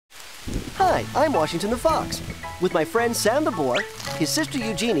Hi, I'm Washington the Fox. With my friend Sam the boar, his sister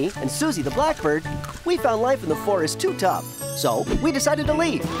Eugénie, and Suzie the blackbird, we found life in the forest too tough. So we decided to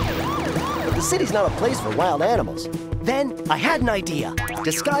leave. But the city's not a place for wild animals. Then I had an idea.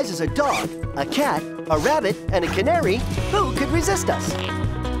 Disguised as a dog, a cat, a rabbit, and a canary, who could resist us?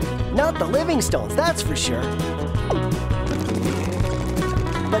 Not the Livingstones, that's for sure.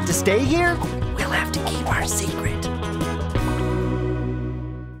 But to stay here, we'll have to keep our secret.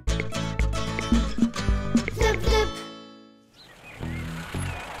 Flip, flip.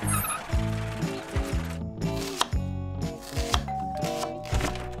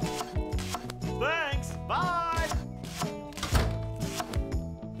 Thanks, bye!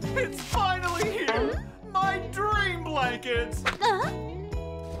 It's finally here! My dream blanket!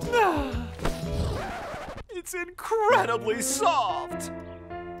 It's incredibly soft!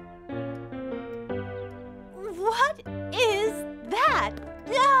 What is that?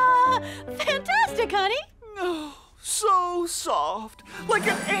 Fantastic, honey! Oh, so soft, like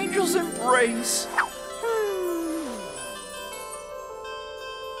an angel's embrace.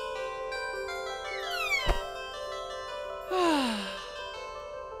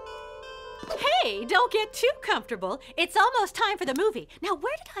 Hey, don't get too comfortable. It's almost time for the movie. Now,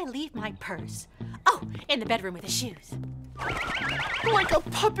 where did I leave my purse? Oh, in the bedroom with the shoes. Like a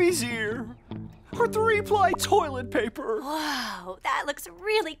puppy's ear. Or 3-ply toilet paper. Whoa, that looks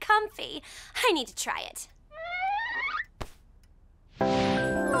really comfy. I need to try it. Wow!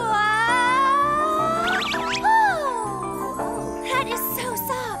 Oh, that is so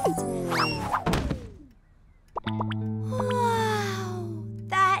soft. Wow,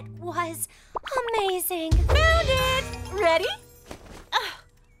 that was amazing. Found it! Ready?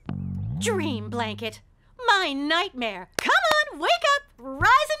 Dream blanket. My nightmare. Come on, wake up,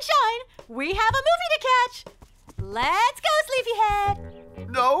 rise and shine. We have a movie to catch. Let's go, sleepyhead.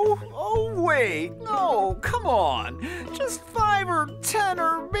 No? Oh, wait. No, come on. Just 5 or 10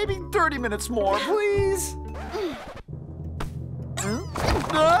 or maybe 30 minutes more, please.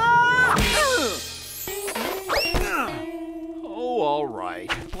 Oh, all right.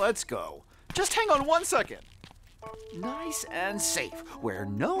 Let's go. Just hang on 1 second. Nice and safe, where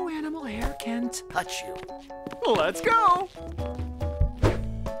no animal hair can touch you. Let's go.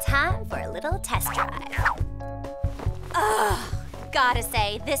 Time for a little test drive. Ugh, gotta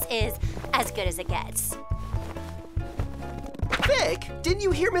say, this is as good as it gets. Vic, didn't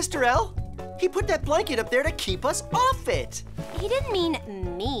you hear Mr. L? He put that blanket up there to keep us off it. He didn't mean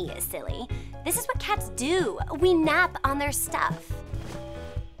me, silly. This is what cats do. We nap on their stuff.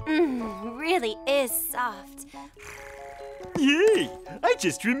 Really is soft. Yay! I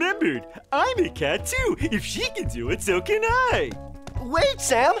just remembered. I'm a cat too. If she can do it, so can I. Wait,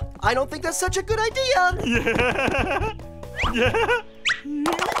 Sam. I don't think that's such a good idea. Yeah.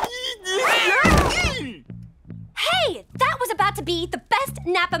 Hey, that was about to be the best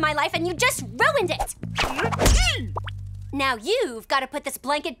nap of my life and you just ruined it. Now you've got to put this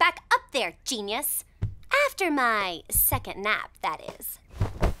blanket back up there, genius. After my second nap, that is.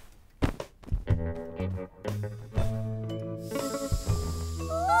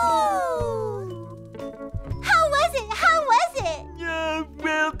 How was it? How was it?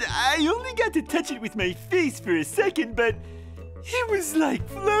 Well, I only got to touch it with my face for a second, but it was like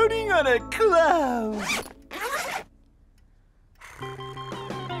floating on a cloud.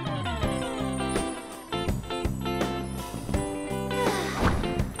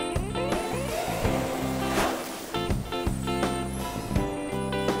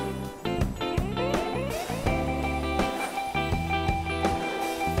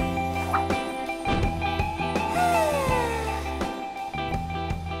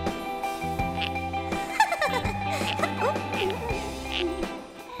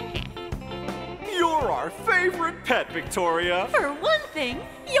 You're our favorite pet, Victoria. For one thing,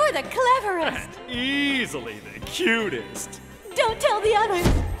 you're the cleverest. And easily the cutest. Don't tell the others.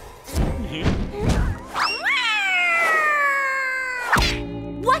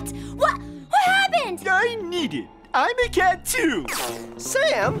 What? What happened? I need it. I'm a cat too.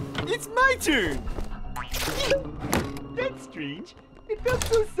 Sam? It's my turn. That's strange. It felt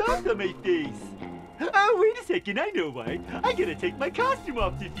so soft on my face. Oh, wait a second. I know why. I gotta take my costume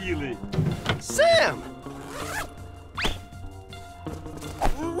off to feel it. Sam!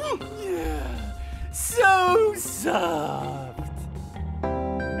 Yeah. So soft.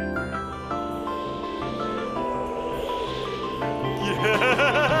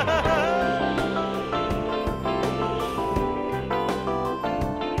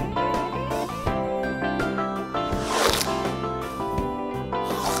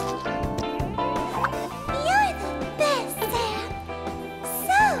 You're the best, Sam.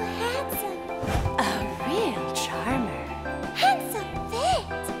 So handsome.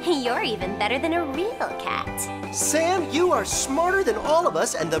 even better than a real cat. Sam, you are smarter than all of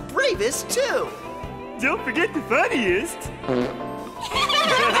us and the bravest, too. Don't forget the funniest.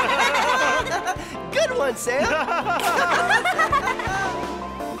 Good one, Sam.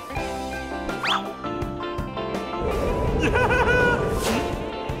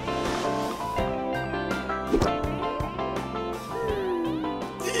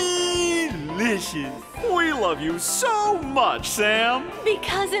 Delicious. We love you so much, Sam.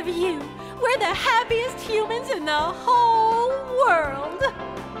 Because of you, we're the happiest humans in the whole world.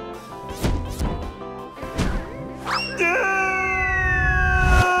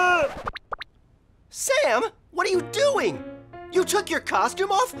 Sam, what are you doing? You took your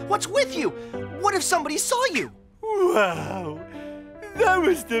costume off? What's with you? What if somebody saw you? Wow. That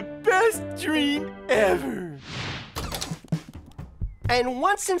was the best dream ever. And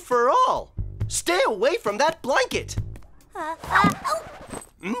once and for all, stay away from that blanket.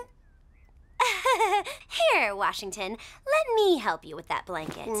 Here, Washington, let me help you with that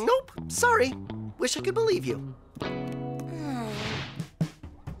blanket. Nope, sorry. Wish I could believe you. Look,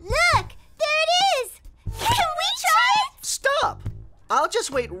 there it is! Can we try it? Stop! I'll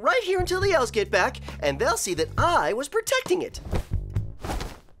just wait right here until the elves get back, and they'll see that I was protecting it.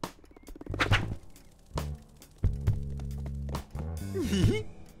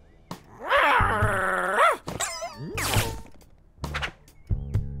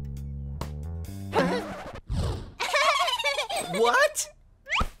 What?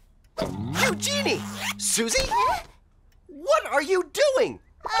 Eugénie! Suzie? What are you doing?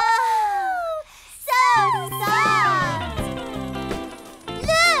 Oh, so soft!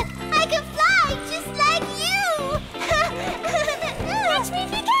 Look, I can fly just like you! Watch me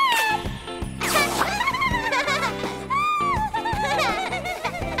pick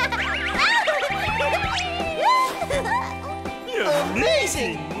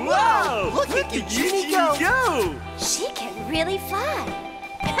Amazing! Wow! Look at Eugénie go! She can really fly.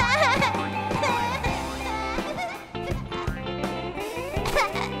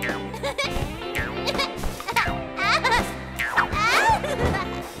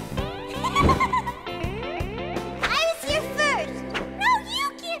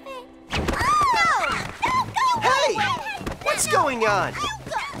 What's going on?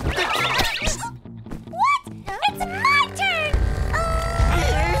 What? It's my turn!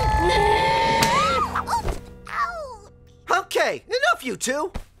 Okay, enough you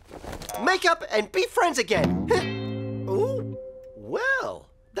two. Make up and be friends again. Ooh, well,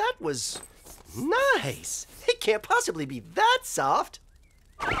 that was nice. It can't possibly be that soft.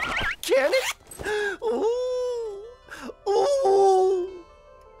 Can it? Ooh, ooh.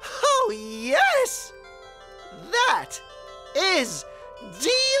 Oh, yes. That is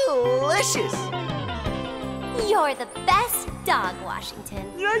delicious! You're the best dog,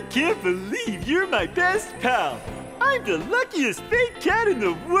 Washington. I can't believe you're my best pal. I'm the luckiest fake cat in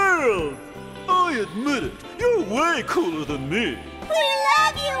the world. I admit it, you're way cooler than me. We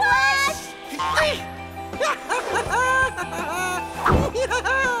love you, Wash!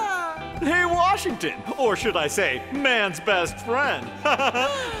 Hey, Washington, or should I say, man's best friend.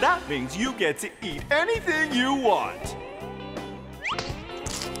 That means you get to eat anything you want.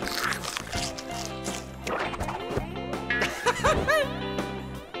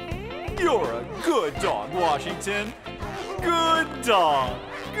 You're a good dog, Washington. Good dog.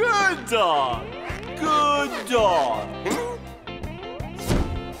 Good dog. Good dog.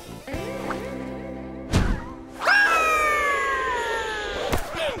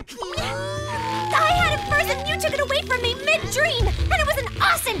 You took it away from me mid-dream, and it was an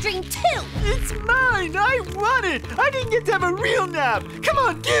awesome dream, too! It's mine! I want it! I didn't get to have a real nap! Come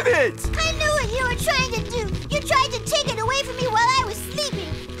on, give it! I knew what you were trying to do! You tried to take it away from me while I was sleeping!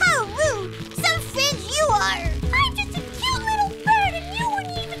 How rude! Some friends you are! I'm just a cute little bird, and you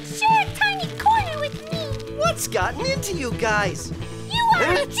wouldn't even share a tiny corner with me! What's gotten into you guys? You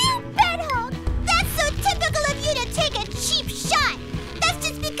are a true bedhog! That's so typical of you to take a cheap shot! That's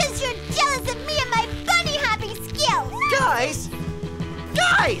just because you're jealous of me and my bunny hopping skills! Guys!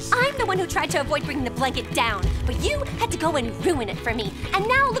 Guys! I'm the one who tried to avoid bringing the blanket down, but you had to go and ruin it for me. And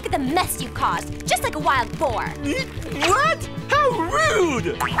now look at the mess you caused, just like a wild boar. What? How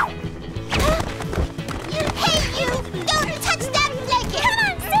rude! Hey, you! Don't touch that blanket! Come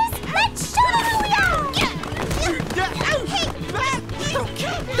on, sis! Let's show them who we are!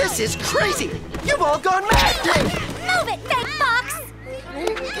 This is crazy! You've all gone mad! Move it, fake fox!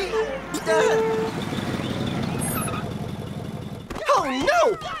 Oh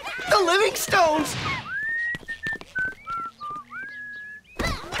no! The living stones!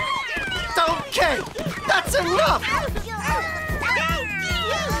 Okay, that's enough!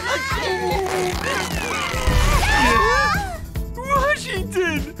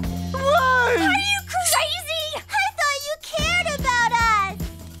 Washington! Why? Are you crazy? I thought you cared about us.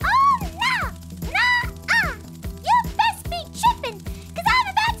 Oh, no. Nuh-uh. You best be tripping, because I'm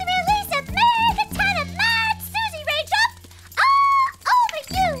about to release a mega ton of mad Suzie rage all over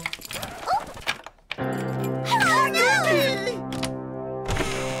you.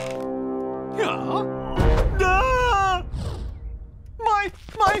 Oh, no. Ah!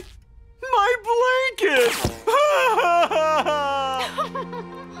 My blanket!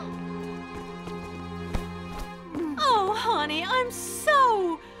 Oh, honey, I'm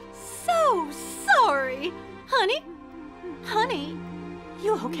so sorry. Honey? Honey,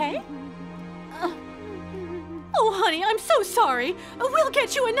 you okay? Oh, honey, I'm so sorry. We'll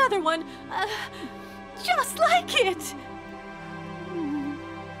get you another one. Just like it.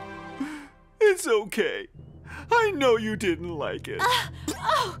 It's okay. I know you didn't like it.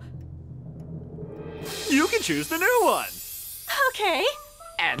 Oh, You can choose the new one. okay.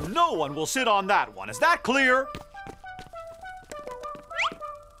 And no one will sit on that one. Is that clear?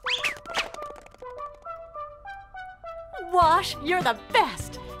 Wash, you're the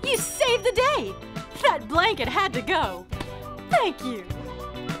best. You saved the day. That blanket had to go. Thank you.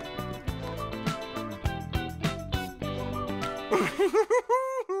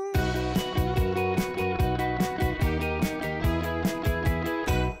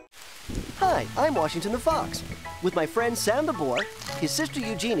 Hi, I'm Washington the Fox. With my friend Sam the boar, his sister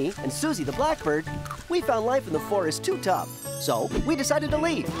Eugénie, and Suzie the blackbird, we found life in the forest too tough. So we decided to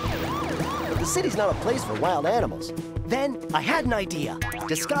leave. But the city's not a place for wild animals. Then I had an idea.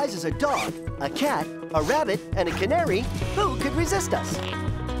 Disguised as a dog, a cat, a rabbit, and a canary, who could resist us?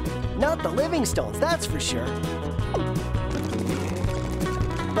 Not the Livingstones, that's for sure.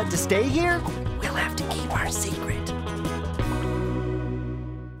 But to stay here, we'll have to keep our secret.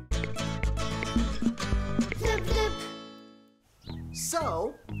 Flip, flip.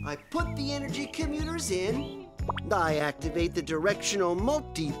 So, I put the energy commuters in, I activate the directional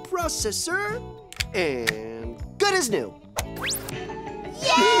multiprocessor, and good as new.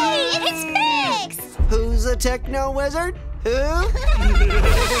 Yay! It's fixed! Who's a techno wizard? Who? It's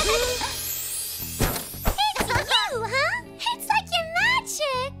you, huh? It's like your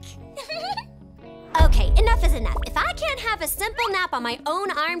magic. Okay, enough is enough. If I can't have a simple nap on my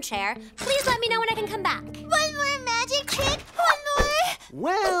own armchair, please let me know when I can come back. One more magic trick. One more.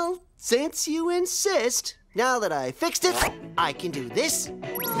 Well, since you insist, now that I fixed it, I can do this,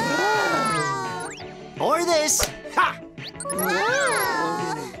 Wow. or this, ha!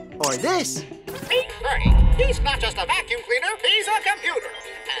 Wow. Or this. Meet Furry. He's not just a vacuum cleaner, he's a computer.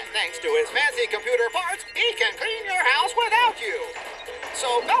 And thanks to his fancy computer parts, he can clean your house without you.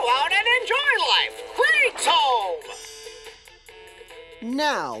 So go out and enjoy life. Craig's home.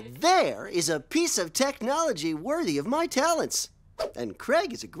 Now, there is a piece of technology worthy of my talents. And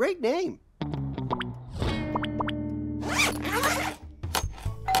Craig is a great name.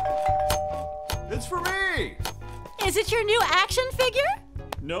 It's for me. Is it your new action figure?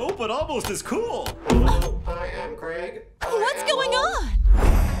 No, but almost as cool. Hello, I am Craig. What's going on?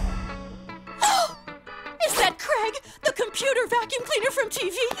 Is that Craig, the computer vacuum cleaner from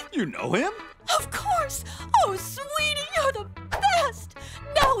TV? You know him? Of course! Oh, sweetie, you're the best!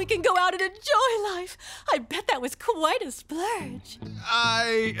 Now we can go out and enjoy life. I bet that was quite a splurge.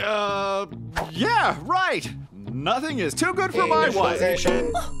 Yeah, right. Nothing is too good for my wife.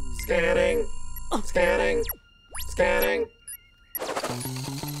 Initialization. Scanning. Scanning. Scanning.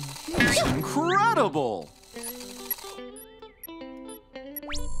 It's incredible.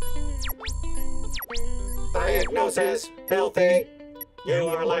 Diagnosis, filthy. You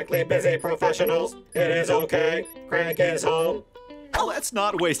are likely busy professionals. It is okay. Craig is home. Let's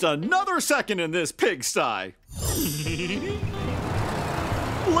not waste another second in this pigsty.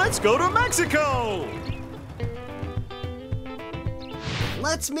 Let's go to Mexico.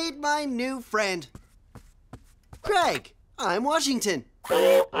 Let's meet my new friend. Craig, I'm Washington.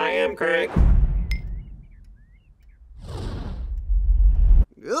 Hello, I am Craig.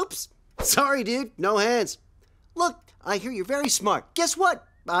 Oops. Sorry, dude. No hands. Look, I hear you're very smart. Guess what?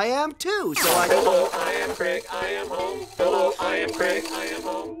 I am too, so I... Hello, I am Craig. I am home. Hello, I am Craig. I am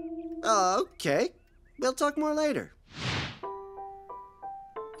home. Okay. We'll talk more later.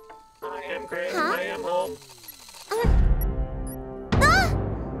 I am Craig. I am home.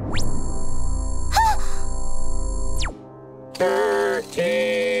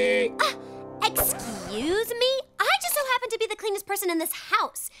 Dirty. Excuse me? I just so happen to be the cleanest person in this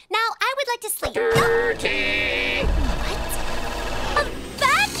house. Now, I would like to sleep. Dirty. What? A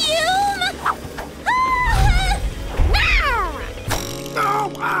vacuum? Ah!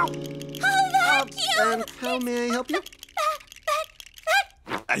 Oh, ow! How may I help you?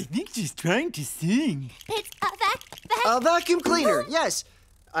 I think she's trying to sing. It's a A vacuum cleaner, yes.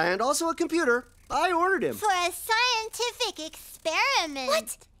 And also a computer. I ordered him. for a scientific experiment.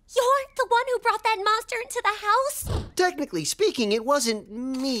 What? You're the one who brought that monster into the house? Technically speaking, it wasn't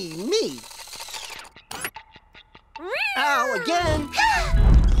me. Ow, again.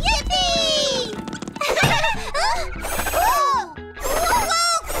 Yippee! Oh! Whoa, whoa!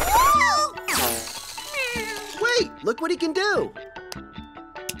 Wait, look what he can do.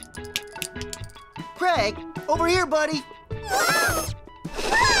 Craig, over here, buddy.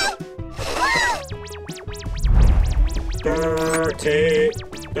 Dirty,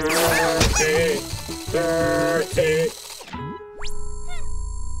 dirty, dirty.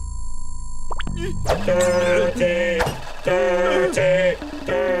 Dirty, dirty,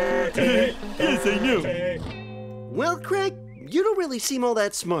 dirty. Yes, I know. Well, Craig, you don't really seem all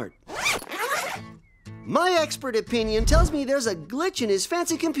that smart. My expert opinion tells me there's a glitch in his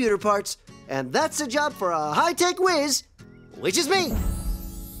fancy computer parts, and that's a job for a high-tech whiz, which is me.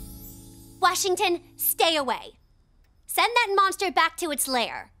 Washington, stay away. Send that monster back to its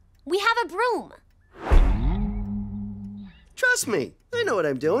lair. We have a broom. Trust me, I know what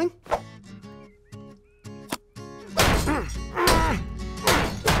I'm doing.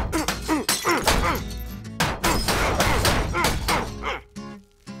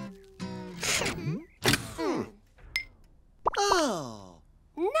 Oh.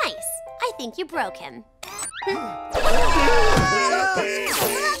 Nice. I think you broke him.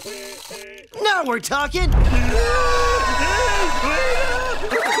 Now we're talking.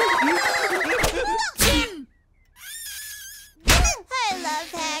 I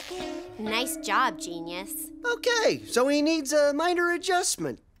love hacking. Nice job, genius. Okay, so he needs a minor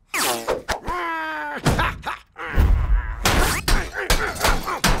adjustment.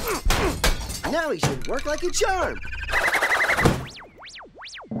 Now he should work like a charm.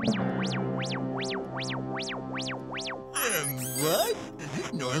 What? Is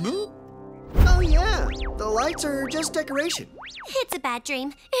it normal? Oh yeah, the lights are just decoration. It's a bad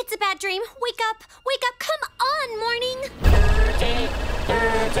dream. It's a bad dream. Wake up. Wake up. Come on, morning.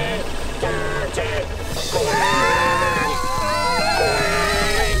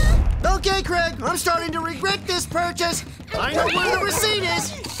 Okay, Craig, I'm starting to regret this purchase. I know where the receipt is.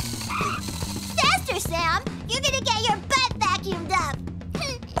 Faster, Sam. You're gonna get your butt vacuumed up.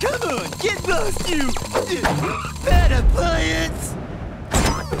 Come on, get lost, you! Bad appliance!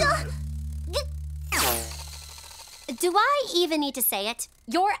 Do I even need to say it?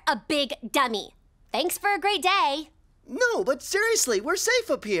 You're a big dummy. Thanks for a great day. No, but seriously, we're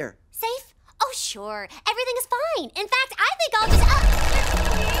safe up here. Safe? Oh, sure. Everything is fine. In fact, I think I'll just...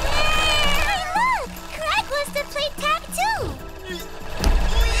 Hey, look! Craig wants to play tag too.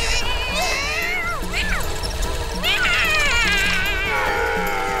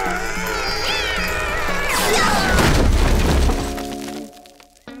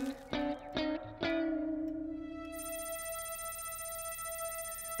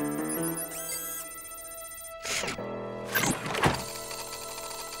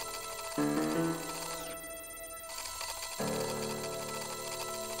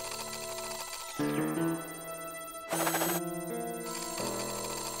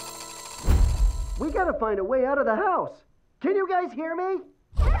 We gotta find a way out of the house. Can you guys hear me?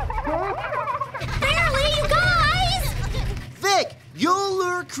 Barely, you guys! Vic, you'll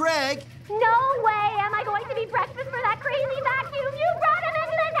lure Craig. No way am I going to be breakfast for that crazy vacuum. You brought him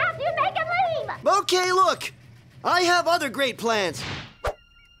into this house. You make him leave. Okay, look. I have other great plans.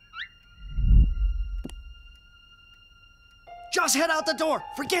 Just head out the door.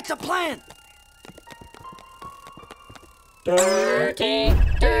 Forget the plan. Dirty,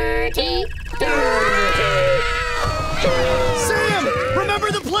 dirty, dirty. Sam,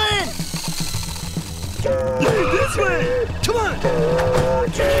 remember the plan. This way! Come on.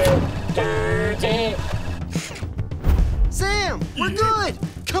 Dirty. Sam, we're good.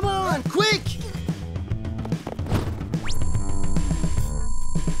 Come on, quick.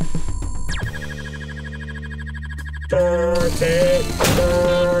 Dirty,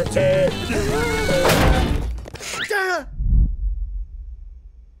 dirty. Ah.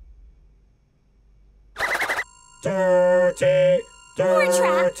 Dirty, We're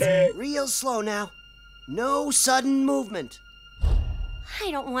trapped. dirty. Real slow now. No sudden movement.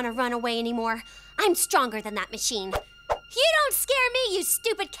 I don't want to run away anymore. I'm stronger than that machine. You don't scare me, you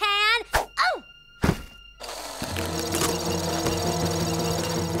stupid can! Oh!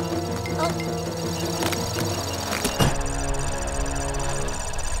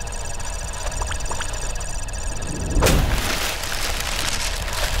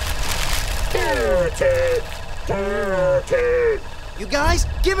 Dirty, You guys,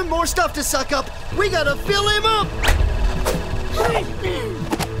 give him more stuff to suck up. We gotta fill him up!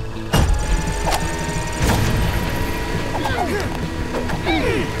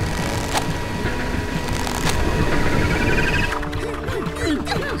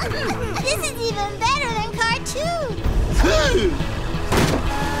 This is even better than cartoons.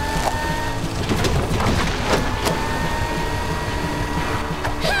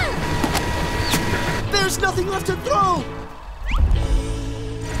 There's nothing left to throw!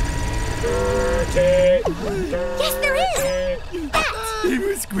 Yes, there is! That! It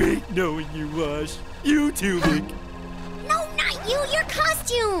was great knowing you, Wash. You too, Vic. No, not you! Your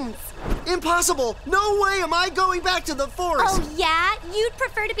costumes! Impossible! No way am I going back to the forest! Oh, yeah? You'd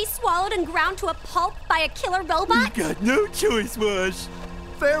prefer to be swallowed and ground to a pulp by a killer robot? You got no choice, Wash.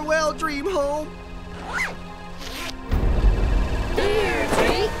 Farewell, dream home!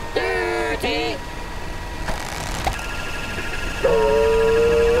 Dirty, dirty.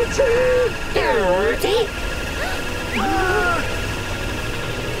 Dirty.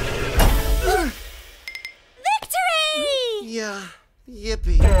 Victory! Yeah,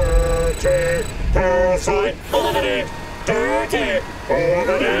 yippee. Dirty, parasite, eliminate. Dirty,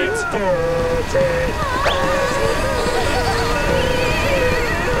 eliminate.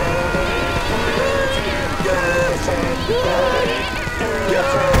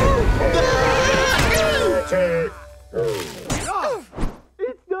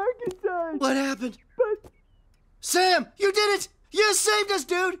 It's dark inside. What happened? Sam, you did it! You saved us,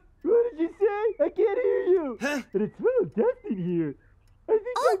 dude! What did you say? I can't hear you. Huh? And it smells dust in here. I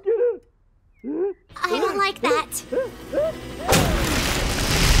think I'm gonna... I don't like that.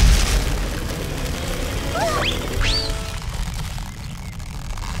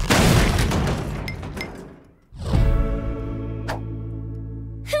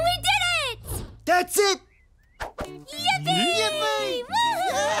 We did it! That's it! Yippee!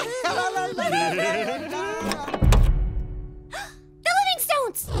 The living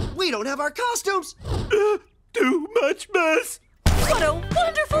stones! We don't have our costumes! Too much mess. What a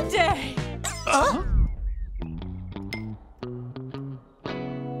wonderful day!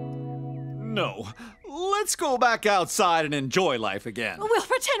 No. Let's go back outside and enjoy life again. We'll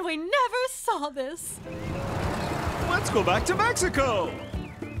pretend we never saw this. Let's go back to Mexico.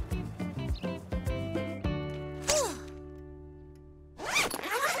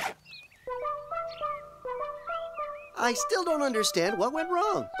 I still don't understand what went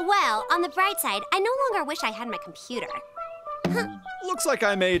wrong. Well, on the bright side, I no longer wish I had my computer. Looks like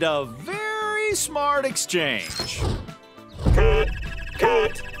I made a very smart exchange. Cut,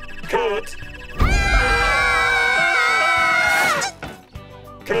 cut, cut.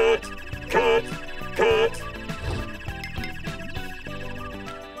 Cut, cut, cut.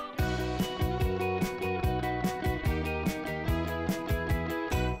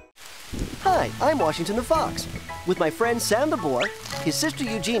 Hi, I'm Washington the Fox. With my friend Sam the boar, his sister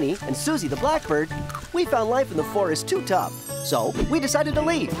Eugénie, and Suzie the blackbird, we found life in the forest too tough. So we decided to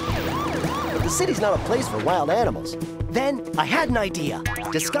leave. But the city's not a place for wild animals. Then I had an idea.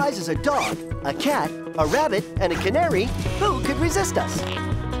 Disguised as a dog, a cat, a rabbit, and a canary, who could resist us?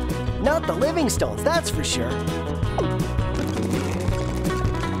 Not the Livingstones, that's for sure.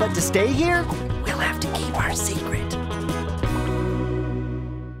 But to stay here, we'll have to keep our secret.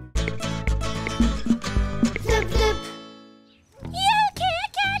 Flip, flip. You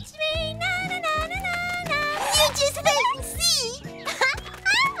can't catch me. Na, na, na, na, na, na. You just wait and see.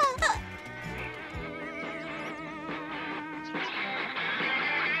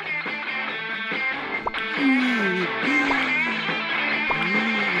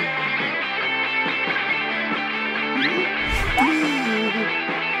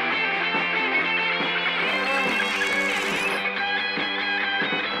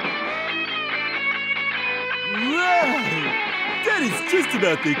 That is just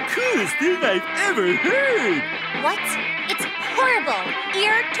about the coolest thing I've ever heard! What? It's horrible.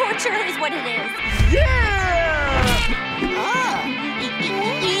 Ear torture is what it is. Yeah!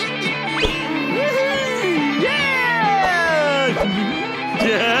 Yeah!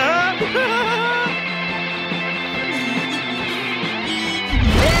 Yeah!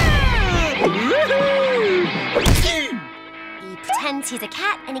 He pretends he's a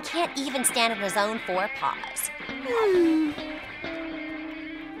cat and he can't even stand on his own four paws.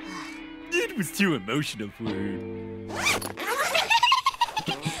 It was too emotional for her. You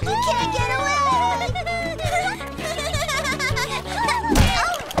can't get away.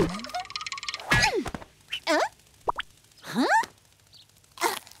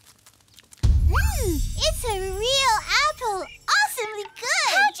 It's a real apple. Awesomely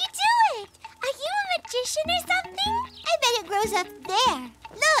good. How'd you do it? Are you a magician or something? I bet it grows up there.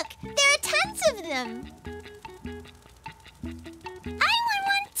 Look, there are tons of them. I want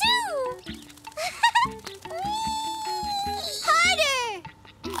one too. Harder.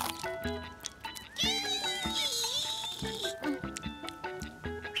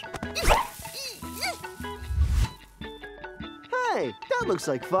 Hey, that looks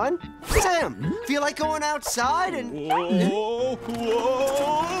like fun. Sam, feel like going outside and... Whoa,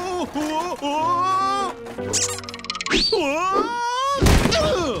 whoa, whoa, whoa. Whoa.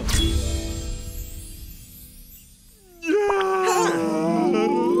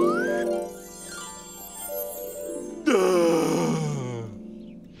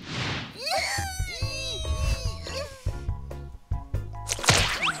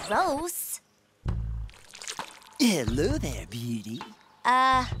 Gross. Hello there, beauty.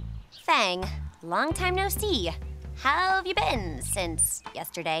 Fang, long time no see. How have you been since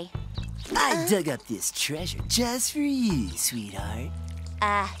yesterday? I dug up this treasure just for you, sweetheart.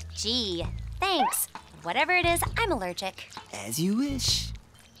 Gee, thanks. Whatever it is, I'm allergic. As you wish.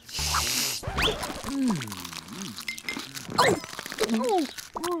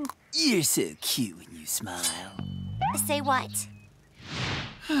 You're so cute when you smile. Say what?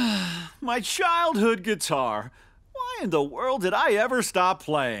 My childhood guitar. Why in the world did I ever stop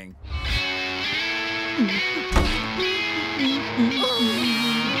playing?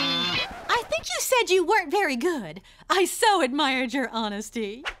 I think you said you weren't very good. I so admired your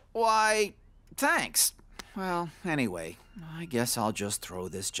honesty. Why, thanks. Well, anyway, I guess I'll just throw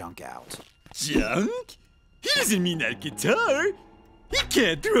this junk out. Junk? He doesn't mean that guitar. He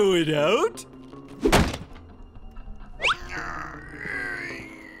can't throw it out.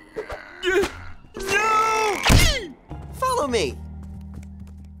 No! Follow me.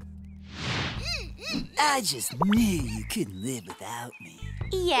 I just knew you couldn't live without me.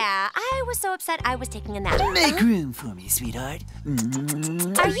 Yeah, I was so upset I was taking a nap. Make room for me, sweetheart.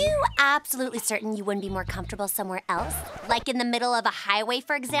 Are you absolutely certain you wouldn't be more comfortable somewhere else? Like in the middle of a highway,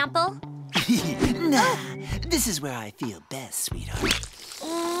 for example? Nah, this is where I feel best, sweetheart.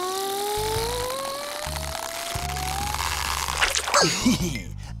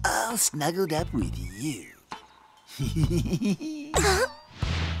 All snuggled up with you.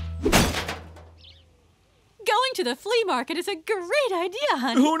 Going to the flea market is a great idea,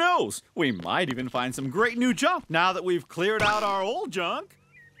 honey. Who knows? We might even find some great new junk now that we've cleared out our old junk.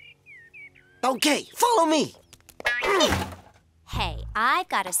 Okay, follow me. Hey, I've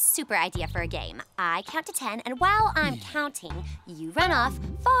got a super idea for a game. I count to 10, and while I'm counting, you run off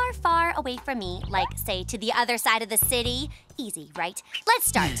far, far away from me, like, say, to the other side of the city. Easy, right? Let's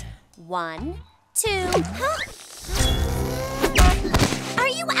start. 1, 2... Are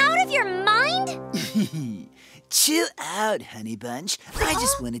you out of your mind? Chill out, honey bunch. I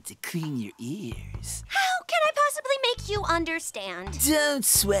just wanted to clean your ears. How can I possibly make you understand? Don't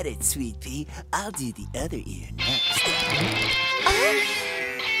sweat it, sweet pea. I'll do the other ear next.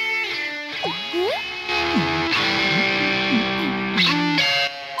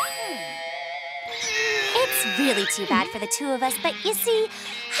 It's really too bad for the two of us, but you see,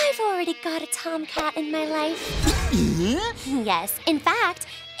 I've already got a tomcat in my life. Yes, in fact,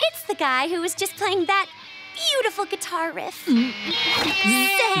 it's the guy who was just playing that beautiful guitar riff.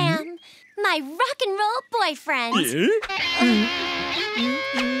 Sam, my rock and roll boyfriend.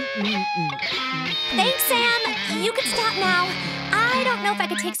 Thanks, Sam. You can stop now. I don't know if I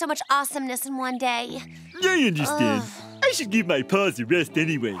could take so much awesomeness in one day. I understand. I should give my paws a rest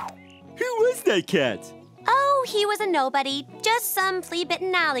anyway. Who was that cat? Oh, he was a nobody. Just some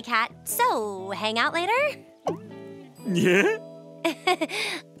flea-bitten alley cat. So, hang out later? Yeah?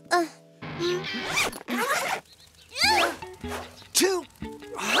 Too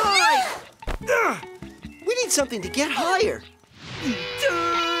high. We need something to get higher.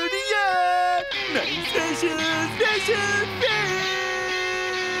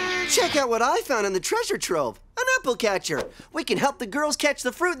 Check out what I found in the treasure trove. An apple catcher. We can help the girls catch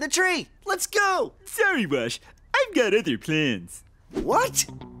the fruit in the tree. Let's go. Sorry, Wash. I've got other plans. What?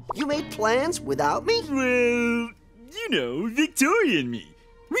 You made plans without me? Well, you know, Victoria and me.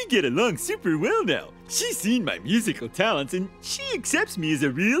 We get along super well now. She's seen my musical talents and she accepts me as a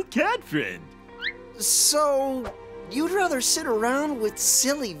real cat friend. So, you'd rather sit around with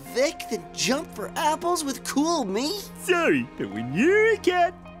silly Vic than jump for apples with cool me? Sorry, but when you're a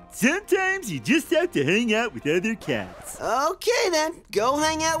cat, sometimes you just have to hang out with other cats. Okay then, go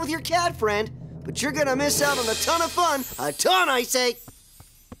hang out with your cat friend. But you're gonna miss out on a ton of fun. A ton, I say.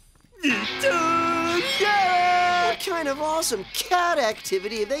 What kind of awesome cat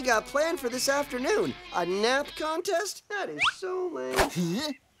activity have they got planned for this afternoon? A nap contest? That is so lame.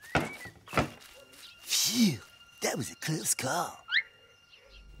 Phew. that was a close call.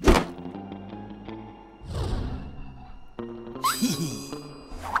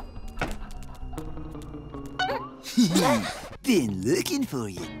 Been looking for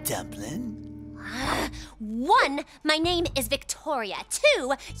you, Dumpling. 1, my name is Victoria. 2, you're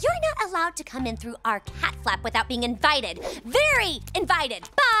not allowed to come in through our cat flap without being invited. Very invited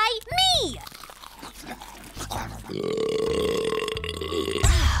by me.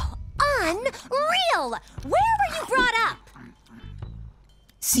 Wow, unreal. Where were you brought up?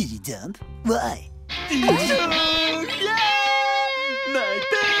 City Dump? Why? My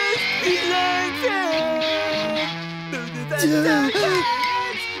best feline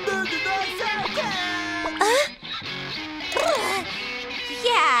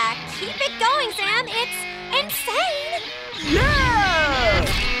Yeah, keep it going, Sam. It's insane. Yeah!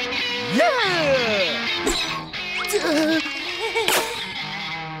 Yeah!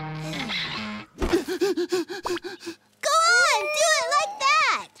 Go on, do it like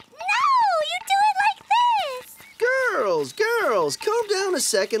that. No, you do it like this. Girls, calm down a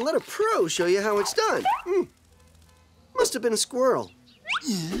second. Let a pro show you how it's done. Must have been a squirrel.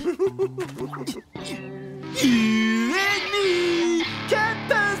 You and me can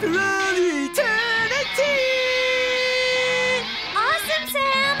pass for all eternity! Awesome,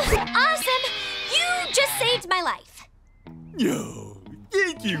 Sam. Awesome. You just saved my life. Yo,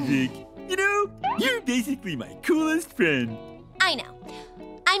 thank you, Vic. You know, you're basically my coolest friend. I know.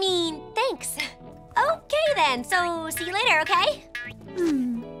 I mean, thanks. Okay then, so see you later, okay?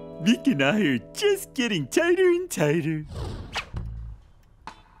 Vic and I are just getting tighter and tighter.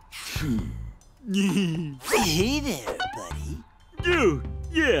 Hey there, buddy. Oh,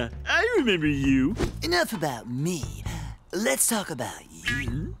 yeah, I remember you. Enough about me. Let's talk about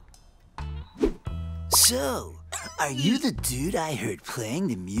you. So, are you the dude I heard playing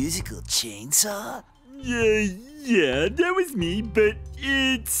the musical chainsaw? Yeah, that was me, but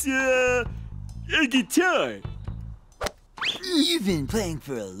it's, a guitar. You've been playing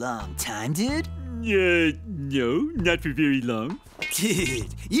for a long time, dude? No, not for very long.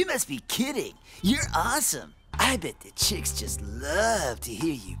 Dude, you must be kidding. You're awesome. I bet the chicks just love to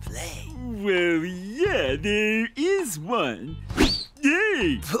hear you play. Well, yeah, there is one.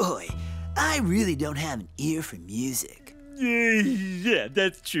 Yay! Boy, I really don't have an ear for music. Yeah,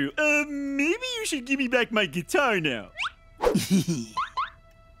 that's true. Maybe you should give me back my guitar now.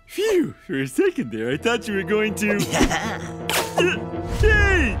 Phew, for a second there, I thought you were going to...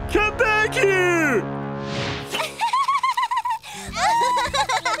 Hey, come back here!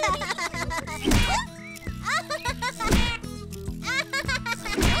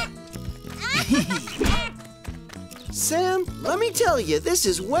 Sam, let me tell you, this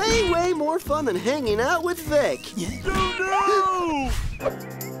is way more fun than hanging out with Vic. No!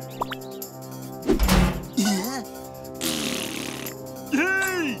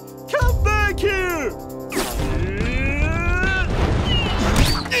 Hey, come back here!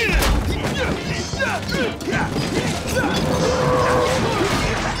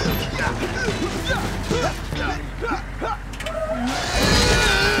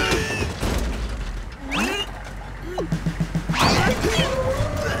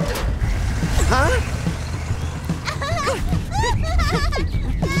 Huh?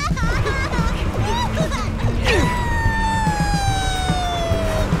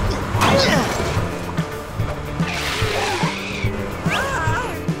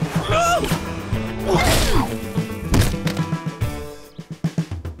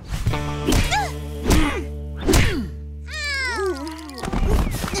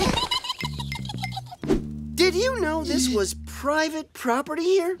 Did you know this was private property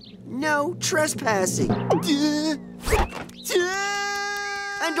here? No trespassing. And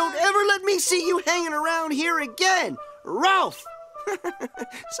don't ever let me see you hanging around here again, Ralph!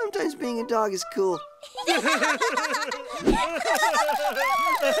 Sometimes being a dog is cool. You are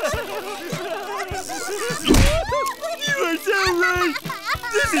so right!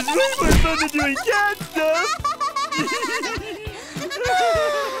 This is way more fun than doing cat stuff!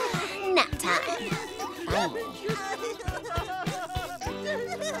 Nap time. Finally.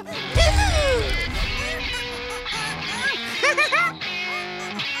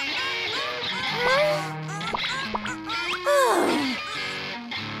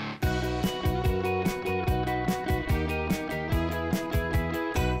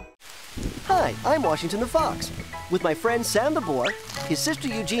 Hi, I'm Washington the Fox. With my friend Sam the Boar, his sister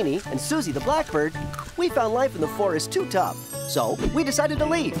Eugénie, and Suzie the Blackbird, we found life in the forest too tough, so we decided to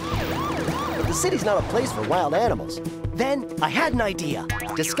leave. But the city's not a place for wild animals. Then I had an idea.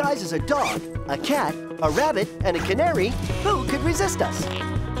 Disguised as a dog, a cat, a rabbit, and a canary, who could resist us?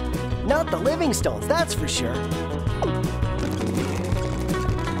 Not the Livingstones, that's for sure.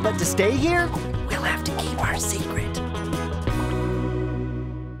 but to stay here, we'll have to keep our secret.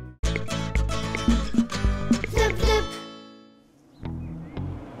 Flip, flip.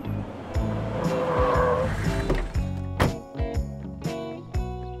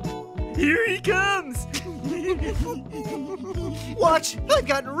 Here he comes! Watch, I've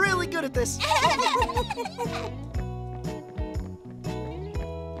gotten really good at this.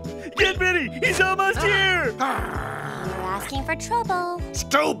 Get ready! He's almost here! You're asking for trouble.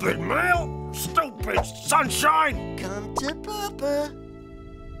 Stupid mail! Stupid sunshine! Come to Papa.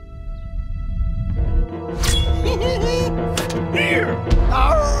 Here!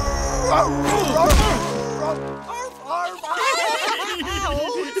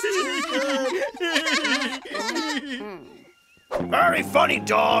 Very funny,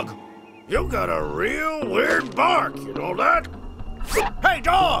 dog. You got a real weird bark, you know that? Hey,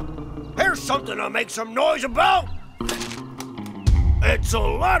 dog! Here's something to make some noise about. It's a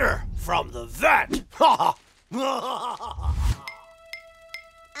letter from the vet.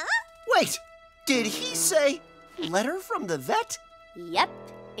 Wait, did he say letter from the vet? Yep,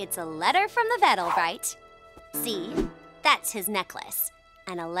 it's a letter from the vet, all right. See, that's his necklace.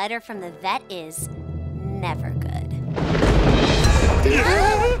 And a letter from the vet is never good. Maybe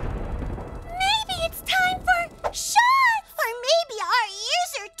it's time for shots! Or maybe our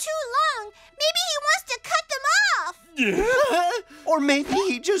ears are too long. Maybe he wants to cut them off. Yeah. Or maybe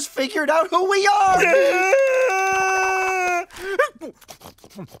he just figured out who we are.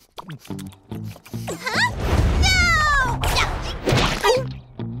 Huh? No!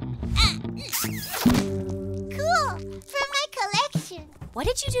 Cool, from my collection. What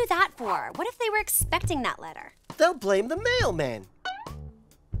did you do that for? What if they were expecting that letter? They'll blame the mailman.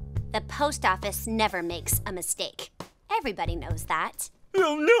 The post office never makes a mistake. Everybody knows that.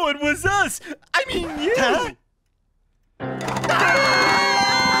 Oh no, it was us! I mean you! Huh?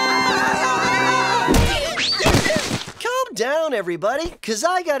 Calm down, everybody, 'cause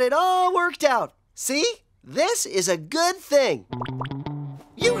I got it all worked out. See? This is a good thing.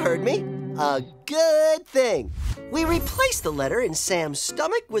 You heard me. A good thing. We replaced the letter in Sam's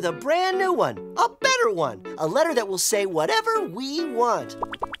stomach with a brand new one. A better one. A letter that will say whatever we want.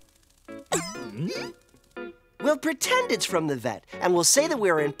 We'll pretend it's from the vet, and we'll say that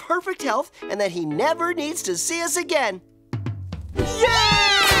we're in perfect health and that he never needs to see us again.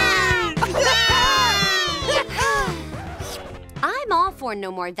 Yay! I'm all for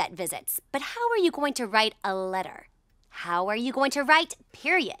no more vet visits, but how are you going to write a letter? How are you going to write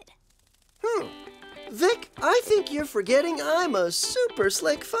period? Vic, I think you're forgetting I'm a super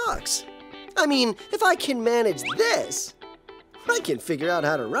slick fox. I mean, if I can manage this, I can figure out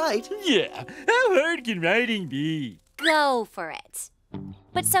how to write. Yeah, how hard can writing be? Go for it.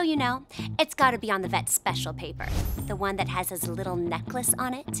 But so you know, it's got to be on the vet's special paper. The one that has his little necklace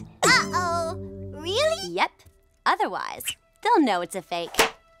on it. Uh-oh. Really? Yep. Otherwise, they'll know it's a fake.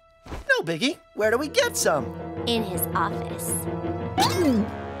 No biggie. Where do we get some? In his office.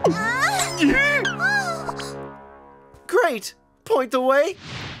 Great. Point the way.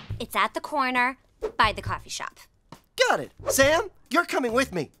 It's at the corner by the coffee shop. Got it. Sam, you're coming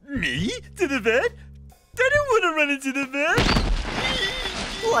with me. Me? To the vet? I don't want to run into the vet.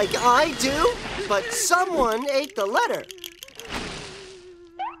 Like I do, but someone ate the letter.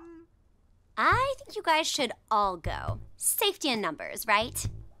 I think you guys should all go. Safety in numbers, right?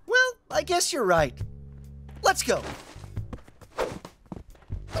 Well, I guess you're right. Let's go.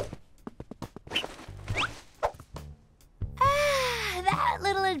 That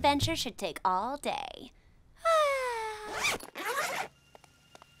little adventure should take all day.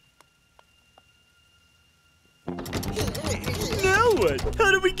 Now what?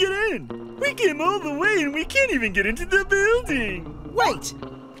 How do we get in? We came all the way and we can't even get into the building. Wait.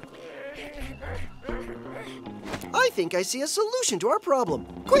 I think I see a solution to our problem.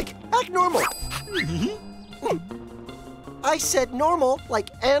 Quick, act normal. I said normal,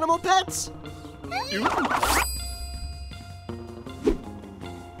 like animal pets.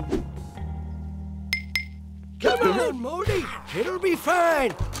 Come on, Modi. It'll be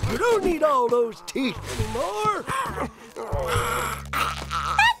fine. You don't need all those teeth anymore. That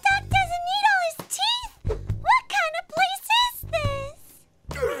dog doesn't need all his teeth. What kind of place is this?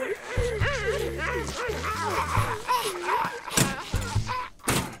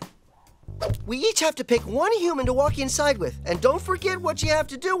 We each have to pick one human to walk inside with, and don't forget what you have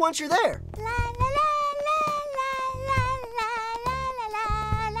to do once you're there. La la la la la la la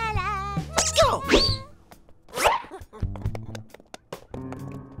la la la. Let's go!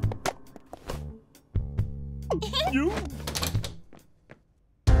 You?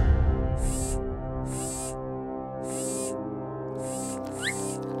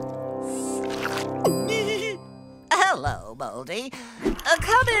 Moldy.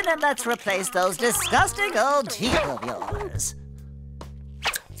 Come in and let's replace those disgusting old teeth of yours.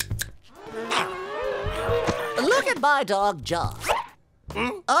 Look at my dog, John.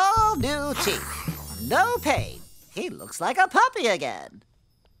 All new teeth. No pain. He looks like a puppy again.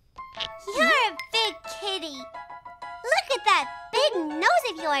 You're a big kitty. Look at that big nose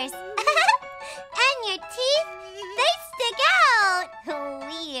of yours. And your teeth, they stick out.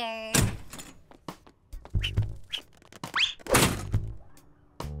 Weird.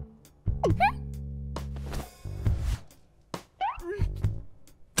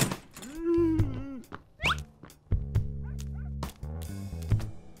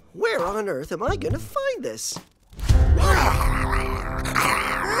 Where on earth am I gonna find this?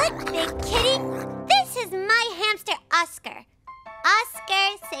 Look, big kitty. This is my hamster, Oscar.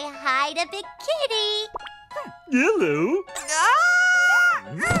 Oscar, say hi to Big Kitty. Hello.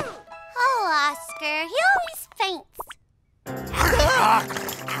 Oh, Oscar, he always faints.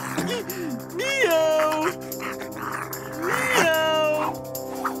 Meow.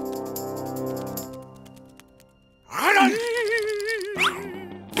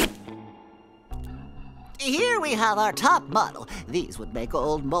 Here we have our top model. These would make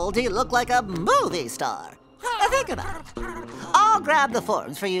old Moldy look like a movie star. Think about it. I'll grab the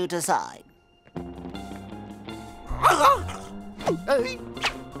forms for you to sign.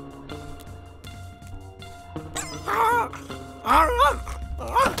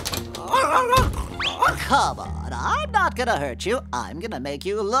 Come on, I'm not gonna hurt you. I'm gonna make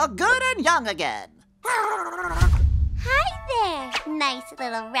you look good and young again. Hi there, nice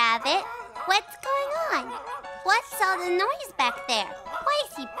little rabbit. What's going on? What's all the noise back there? Why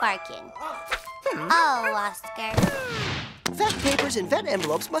is he barking? Oh, Oscar. Vet papers and vet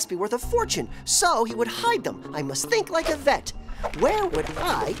envelopes must be worth a fortune, so he would hide them. I must think like a vet. Where would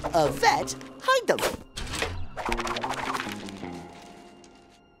I, a vet, hide them?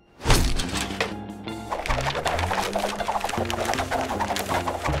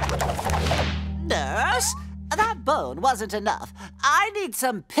 Nurse, that bone wasn't enough. I need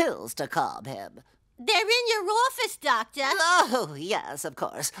some pills to calm him. They're in your office, Doctor. Oh, yes, of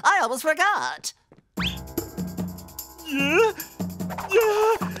course. I almost forgot. Yeah.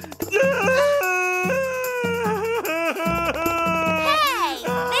 Hey,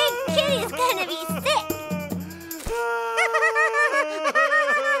 Big Kitty's gonna be sick.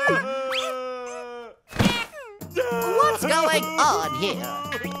 What's going on here?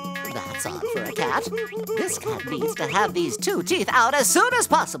 That's odd for a cat. This cat needs to have these 2 teeth out as soon as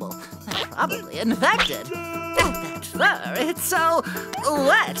possible. They're probably infected. That fur, it's so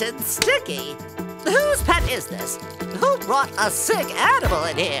wet and sticky. Whose pet is this? Who brought a sick animal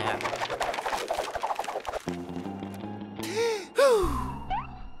in here?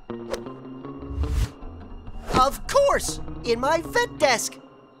 Of course! In my vet desk!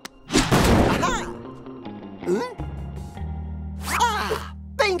 Aha! Ah!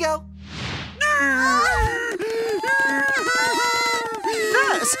 Bingo!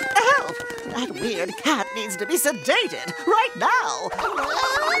 Nurse, help! That weird cat needs to be sedated right now.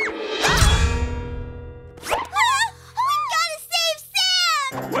 We gotta save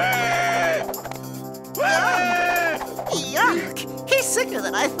Sam! Yuck! He's sicker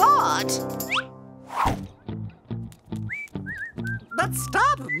than I thought. But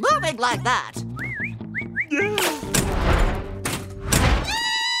stop moving like that.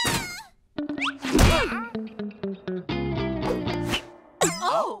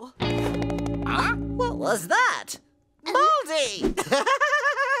 Oh! What was that? Moldy!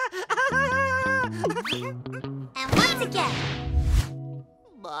 And once again.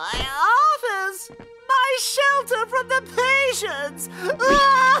 My office! My shelter from the patients!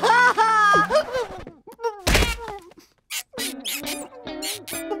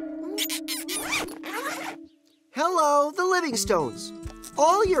 Hello, the Livingstones.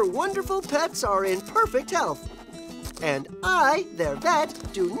 All your wonderful pets are in perfect health. And I, their vet,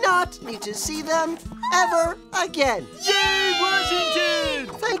 do not need to see them ever again. Yay, Washington!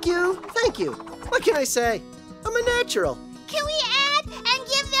 Thank you, thank you. What can I say? I'm a natural. Can we add and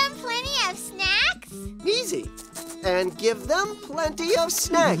give them plenty of snacks? Easy. And give them plenty of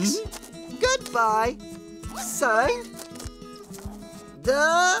snacks. Goodbye. Signed,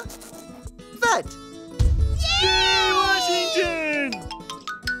 the vet. Yay, Washington!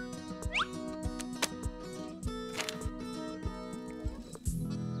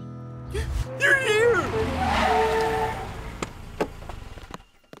 You're here!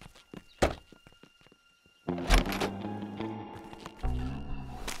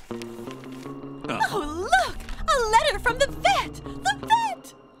 Oh, look! A letter from the vet! The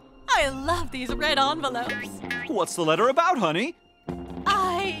vet! I love these red envelopes. What's the letter about, honey?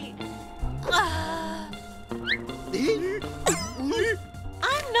 I'm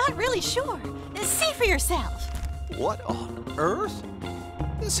not really sure. See for yourself. What on earth?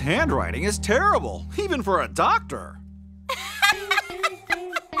 This handwriting is terrible, even for a doctor.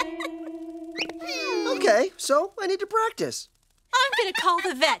 Okay, so I need to practice. I'm gonna call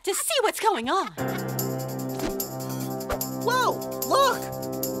the vet to see what's going on. Whoa, look!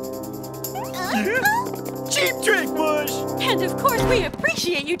 Cheap trick, Bush! And of course, we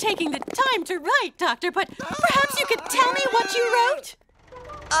appreciate you taking the time to write, Doctor, but perhaps you could tell me what you wrote?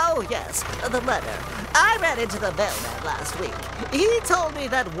 Oh, yes, the letter. I ran into the mailman last week. He told me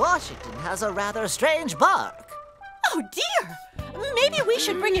that Washington has a rather strange bark. Oh, dear. Maybe we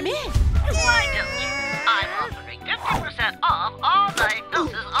should bring him in. Why don't you? I'm offering 50% off all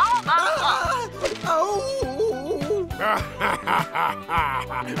diagnoses all month long.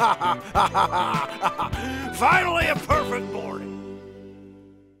 Finally, a perfect morning.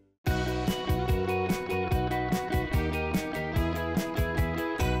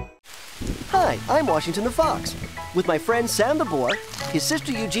 Hi, I'm Washington the Fox. With my friend Sam the boar, his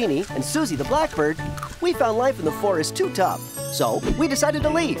sister Eugénie, and Suzie the blackbird, we found life in the forest too tough, so we decided to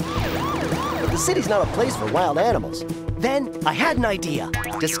leave. But the city's not a place for wild animals. Then I had an idea.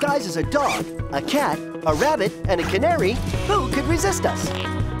 Disguised as a dog, a cat, a rabbit, and a canary, who could resist us?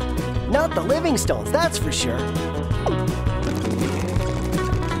 Not the Livingstones, that's for sure.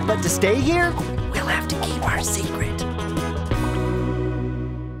 But to stay here, we'll have to keep our secret.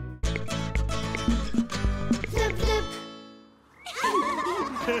 Flip, flip.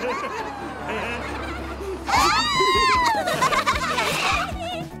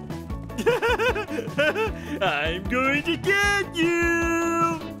 I'm going to get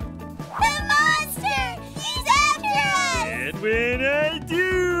you! The monster! He's after us! And when I do...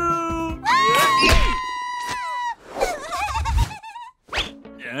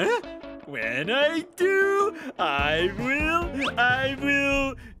 When I do, I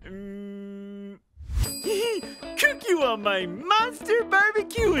will... cook you on my monster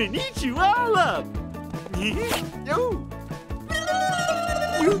barbecue and eat you all up! Oh.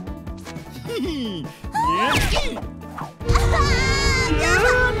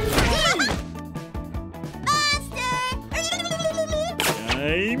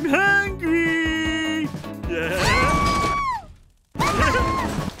 I'm hungry! Where is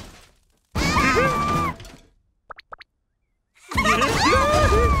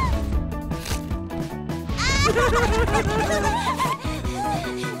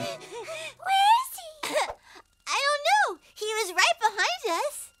he? I don't know. He was right behind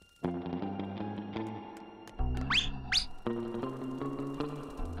us.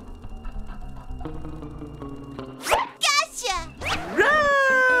 Gotcha!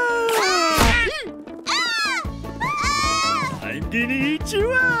 I'm gonna eat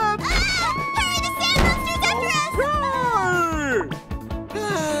you up! Hurry, the sand monster's after us!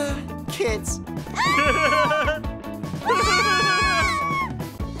 Kids.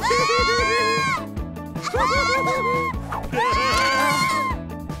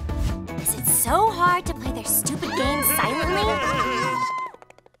 Is it so hard to play their stupid games silently?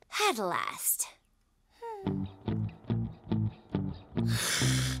 At last.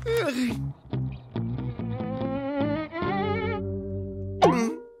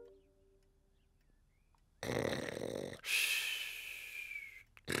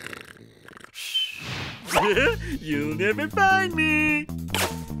 You'll never find me!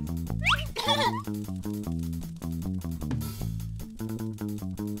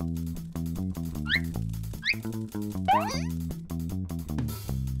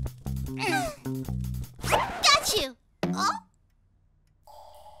 Got you! Oh?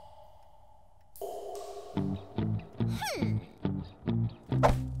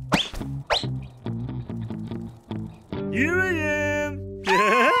 Here I am!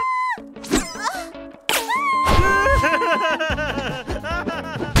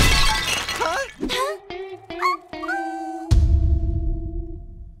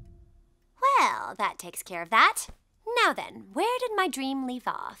 Well, that takes care of that. Now then, where did my dream leave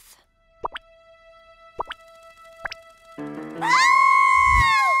off?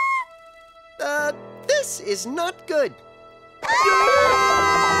 This is not good. Come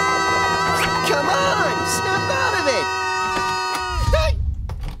on, snap out of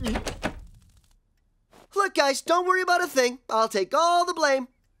it! Look, guys, don't worry about a thing. I'll take all the blame.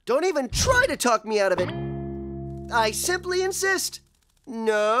 Don't even try to talk me out of it. I simply insist.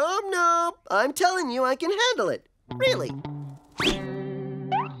 No, I'm telling you I can handle it. Really.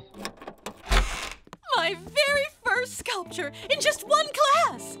 My very first sculpture in just one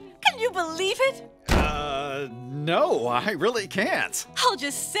class. Can you believe it? No, I really can't. I'll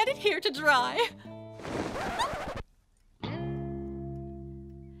just set it here to dry.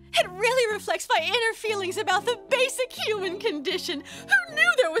 It really reflects my inner feelings about the basic human condition. Who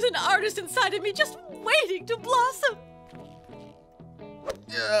knew there was an artist inside of me just waiting to blossom?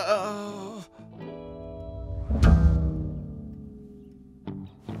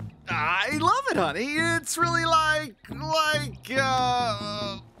 I love it, honey. It's really like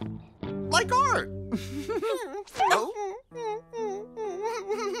art. Oh.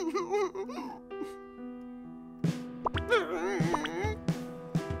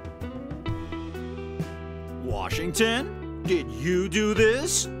 Washington, did you do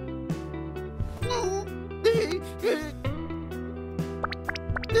this?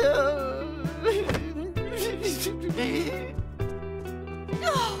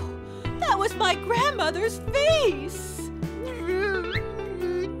 Oh, that was my grandmother's face.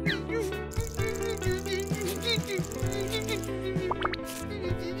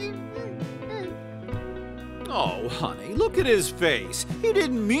 Oh, honey, look at his face. He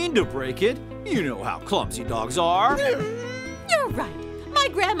didn't mean to break it. You know how clumsy dogs are. You're right. My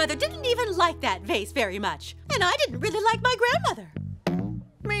grandmother didn't even like that vase very much. And I didn't really like my grandmother.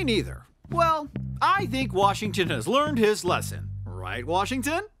 Me neither. Well, I think Washington has learned his lesson. Right,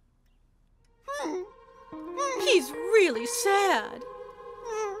 Washington? He's really sad.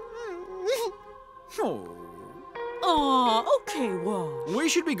 Oh. Aw, okay, well. We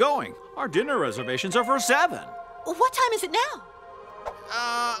should be going. Our dinner reservations are for 7. What time is it now?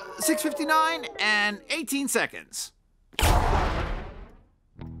 6:59 and 18 seconds.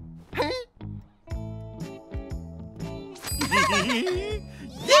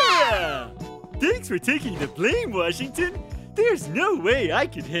 Yeah! Thanks for taking the blame, Washington. There's no way I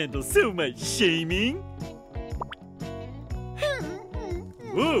could handle so much shaming.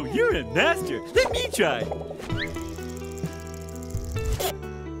 Whoa, you're a master. Let me try.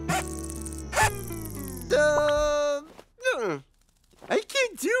 I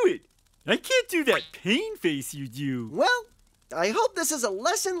can't do it. I can't do that pain face you do. Well, I hope this is a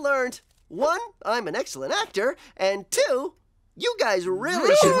lesson learned. 1, I'm an excellent actor, and 2, you guys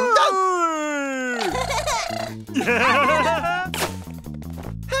really shouldn't.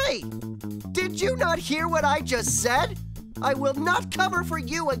 Hey, did you not hear what I just said? I will not cover for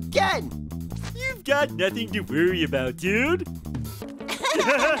you again. You've got nothing to worry about, dude.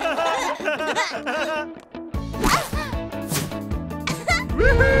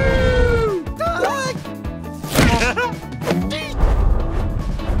 Woohoo!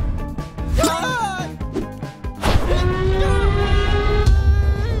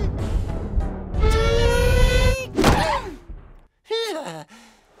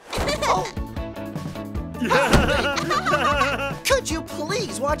 Could you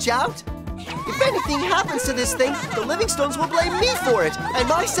please watch out? If anything happens to this thing, the Livingstones will blame me for it, and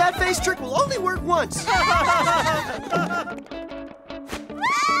my sad face trick will only work once.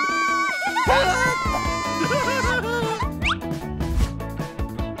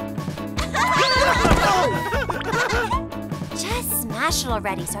 Just smash it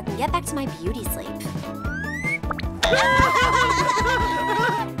already so I can get back to my beauty sleep.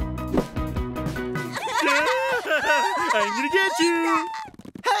 I'm gonna get you!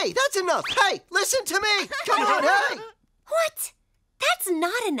 Hey, that's enough! Hey, listen to me! Come on, hey! What? That's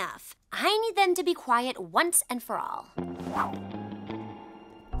not enough. I need them to be quiet once and for all.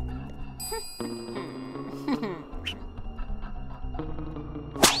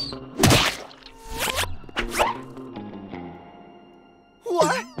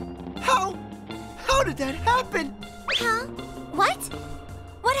 What? How did that happen? Huh? What?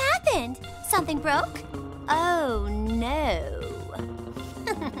 What happened? Something broke? Oh, no.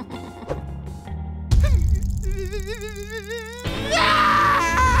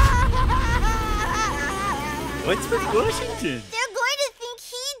 What's with Washington? They're going to think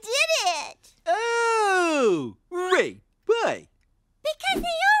he did it. Oh, right. Why? Because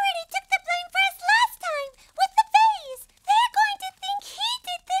he already took the blame for us last time with the vase. They're going to think he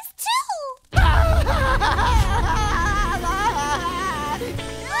did this too.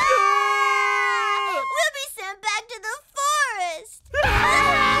 We'll be sent back to the forest.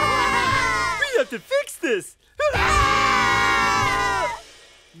 We have to fix this.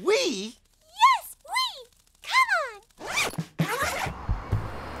 We? Yes, we. Come on.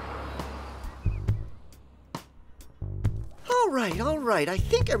 All right. I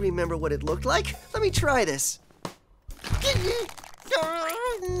think I remember what it looked like. Let me try this.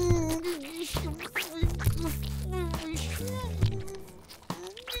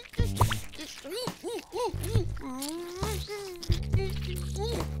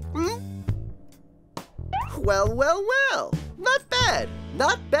 Well, well, well. Not bad.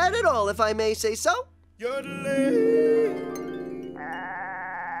 Not bad at all, if I may say so. What is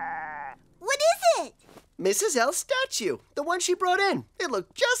it? Mrs. L's statue, the one she brought in. It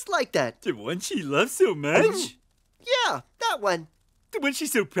looked just like that. The one she loves so much? Yeah, that one. The one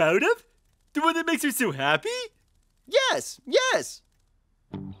she's so proud of? The one that makes her so happy? Yes, yes.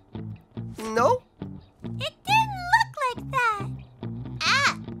 No? It didn't look like that.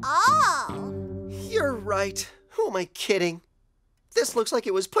 At all. You're right. Who am I kidding? This looks like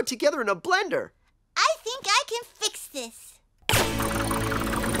it was put together in a blender. I think I can fix this.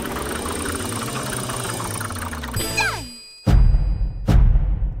 Done!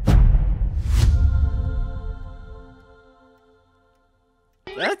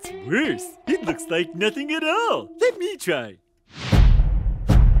 That's worse. It looks like nothing at all. Let me try.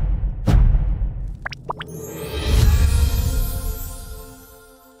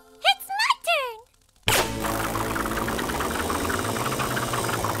 It's my turn!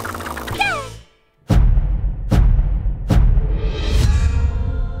 Done!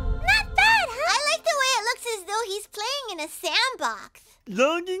 Not bad, huh? I like the way it looks as though he's playing in a sandbox.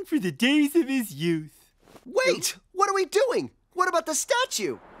 Longing for the days of his youth. Wait, what are we doing? What about the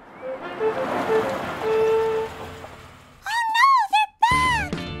statue? Oh no, they're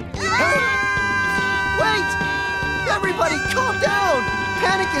back! Wait! Everybody calm down!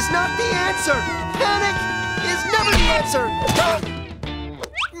 Panic is not the answer! Panic is never the answer!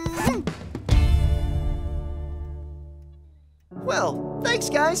 Well, thanks,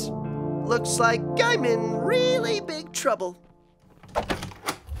 guys. Looks like I'm in really big trouble.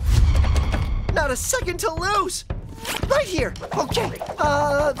 Not a second to lose! Right here. Okay.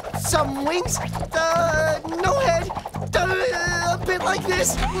 Some wings. No head. A bit like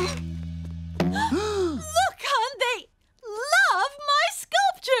this. Look, hon, they love my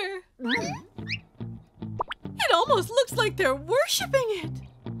sculpture. It almost looks like they're worshiping it.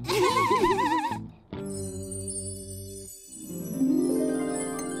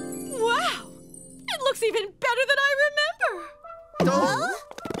 Wow, it looks even better than I remember. Oh.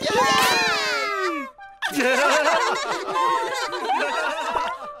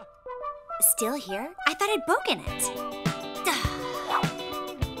 Still here? I thought I'd broken it.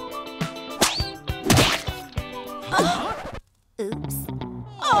 Oops.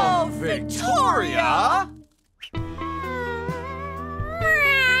 Oh, Victoria!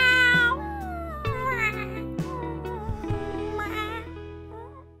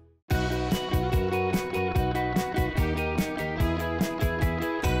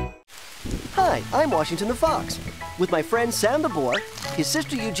 Hi, I'm Washington the Fox. With my friend Sam the Boar, his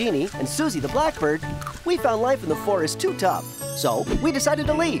sister Eugénie, and Suzie the Blackbird, we found life in the forest too tough. So we decided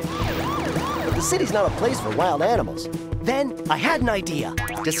to leave. But the city's not a place for wild animals. Then I had an idea.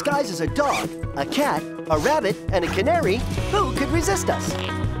 Disguised as a dog, a cat, a rabbit, and a canary, who could resist us?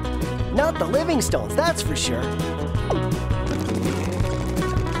 Not the Livingstones, that's for sure.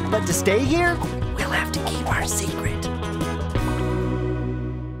 But to stay here, we'll have to keep our secret.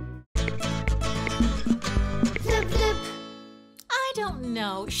 I don't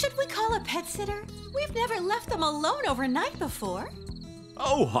know. Should we call a pet sitter? We've never left them alone overnight before.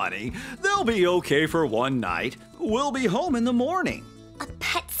 Oh, honey, they'll be okay for one night. We'll be home in the morning. A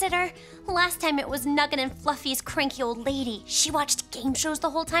pet sitter? Last time it was Nugget and Fluffy's cranky old lady. She watched game shows the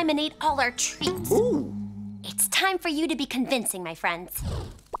whole time and ate all our treats. Ooh. It's time for you to be convincing, my friends.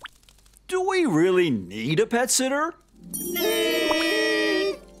 Do we really need a pet sitter?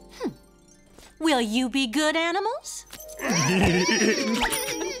 Will you be good animals?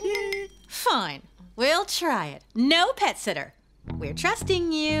 Fine. We'll try it. No pet sitter. We're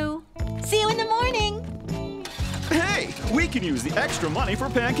trusting you. See you in the morning. Hey, we can use the extra money for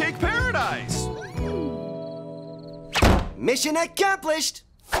Pancake Paradise. Mission accomplished!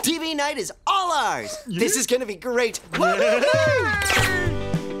 TV night is all ours! Yeah. This is gonna be great!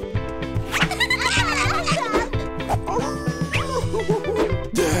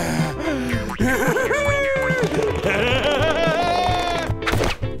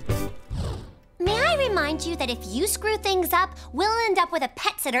 May I remind you that if you screw things up, we'll end up with a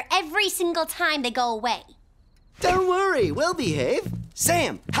pet sitter every single time they go away. Don't worry, we'll behave.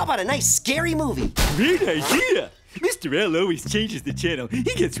 Sam, how about a nice scary movie? Great idea! Mr. L always changes the channel. He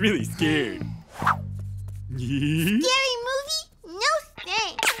gets really scared. Scary movie? No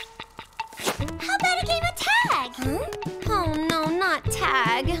thanks. How about a game of tag? Huh? Oh no, not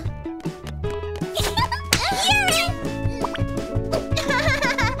tag.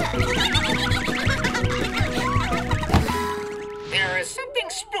 There is something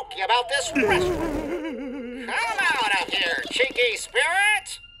spooky about this restaurant. Come out of here, cheeky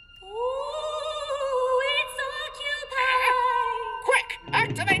spirit! Ooh, it's attack!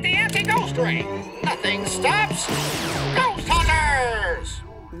 Activate the anti-ghost ray! Nothing stops ghost hunters!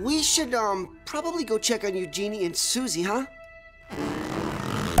 We should, probably go check on Eugénie and Suzie, huh?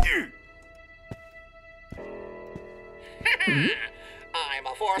 I'm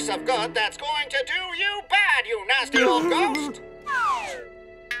a force of good that's going to do you bad, you nasty old ghost!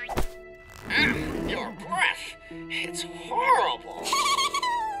 Your breath, it's horrible.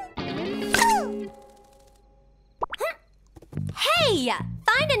 Hey!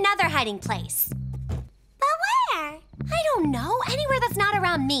 Find another hiding place. But where? I don't know. Anywhere that's not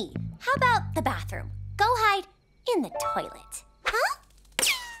around me. How about the bathroom? Go hide in the toilet. Huh?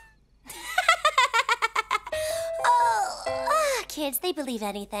 Kids, they believe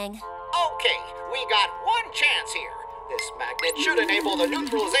anything. Okay, we got one chance here. This magnet should enable the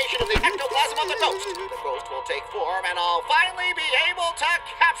neutralization of the ectoplasm of the ghost. The ghost will take form, and I'll finally be able to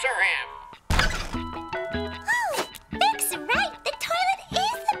capture him. Oh, Vic's right. The toilet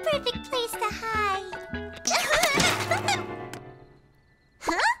is the perfect place to hide.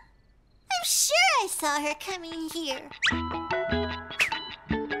 Huh? I'm sure I saw her coming here.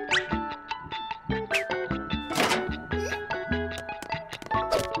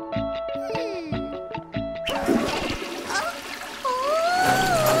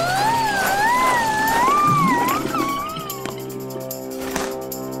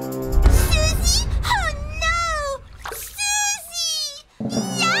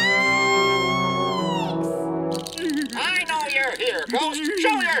 Ghost,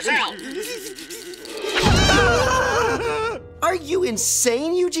 show yourself! Are you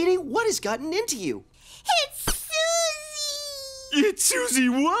insane, Eugénie? What has gotten into you? It's Suzie! It's Suzie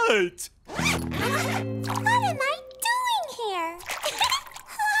what? What am I doing here?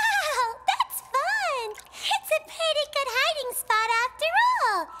 Wow, that's fun! It's a pretty good hiding spot after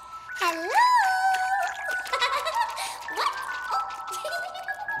all. Hello?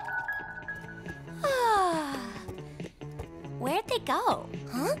 Where'd they go?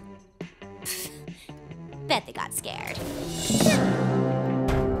 Huh? Bet they got scared.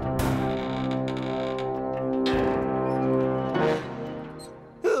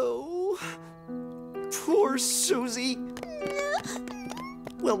 Oh, poor Suzie.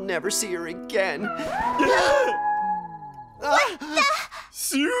 We'll never see her again. What the?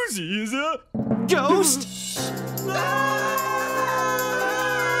 Suzie is a ghost?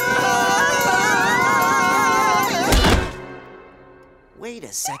 Wait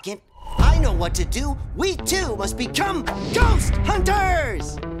a second. I know what to do. We too must become ghost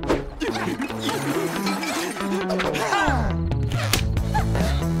hunters!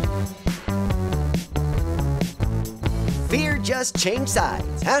 Fear just changed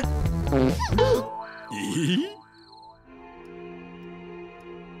sides, huh?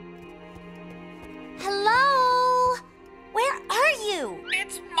 Hello? Where are you?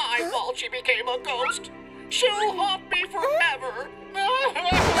 It's my fault she became a ghost. She'll haunt me forever.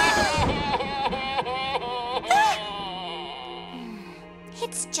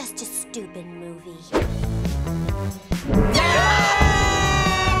 It's just a stupid movie.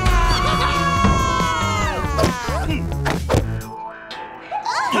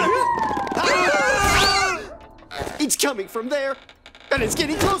 It's coming from there, and it's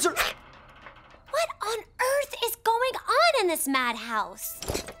getting closer. What on earth is going on in this madhouse?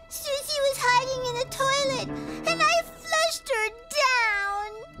 Suzie was hiding in the toilet, and I flushed her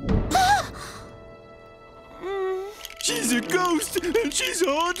down. She's a ghost, and she's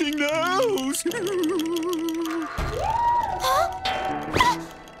haunting the house.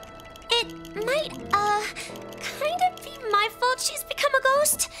 It might, kind of be my fault she's become a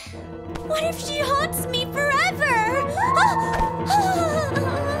ghost. What if she haunts me forever?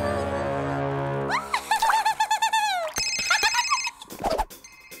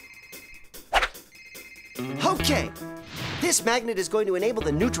 Okay, this magnet is going to enable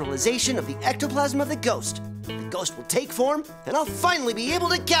the neutralization of the ectoplasm of the ghost. The ghost will take form, and I'll finally be able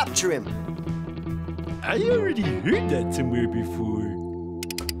to capture him. I already heard that somewhere before.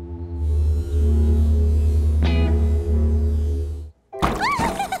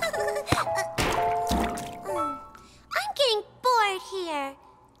 I'm getting bored here.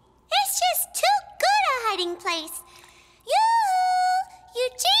 It's just too good a hiding place.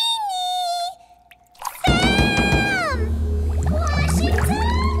 Eugénie! Sam! Washington!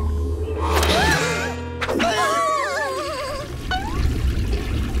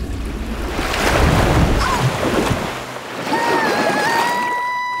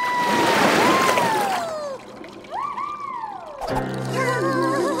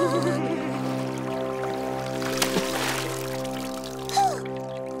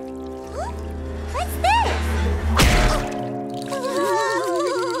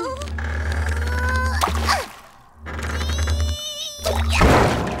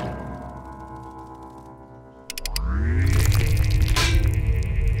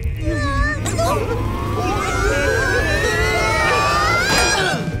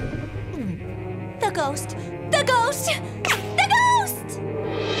 ghost! The ghost! The ghost!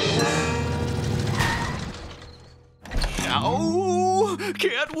 Oh,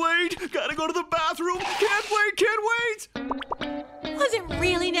 can't wait. Gotta go to the bathroom. Can't wait, can't wait. Was it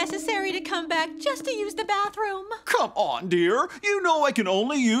really necessary to come back just to use the bathroom? Come on, dear. You know I can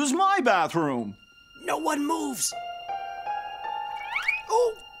only use my bathroom. No one moves.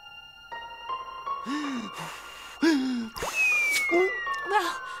 Oh.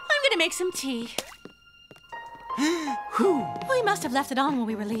 Well, I'm gonna make some tea. We must have left it on when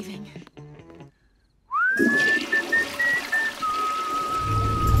we were leaving.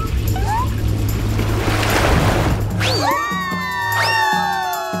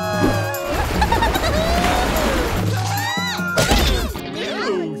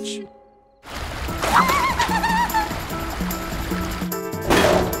 Ouch.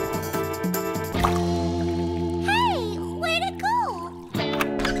 Hey, where'd it go?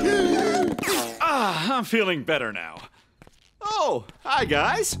 I'm feeling better now. Oh, hi,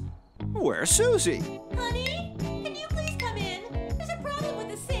 guys. Where's Suzie? Honey, can you please come in? There's a problem with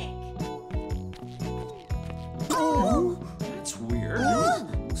the sink. That's weird.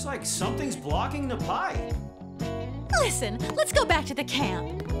 Looks like something's blocking the pipe. Listen, let's go back to the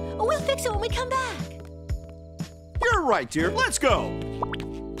camp. We'll fix it when we come back. You're right, dear. Let's go.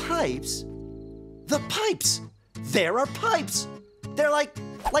 Pipes? The pipes! There are pipes! They're like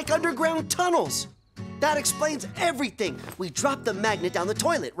underground tunnels. That explains everything. We dropped the magnet down the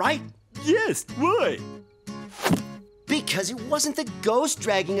toilet, right? Yes, why? Because it wasn't the ghost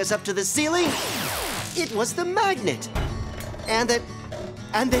dragging us up to the ceiling. It was the magnet. And that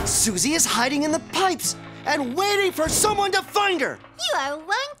Suzie is hiding in the pipes and waiting for someone to find her. You are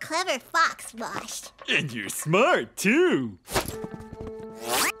one clever fox, Wash. And you're smart, too.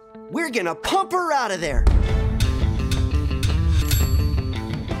 We're gonna pump her out of there.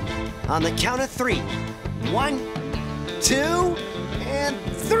 On the count of 3. 1, 2, and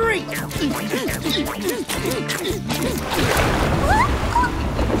 3.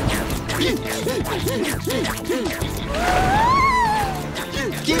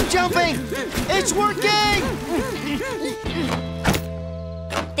 Keep jumping! It's working!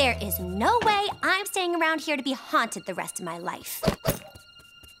 There is no way I'm staying around here to be haunted the rest of my life.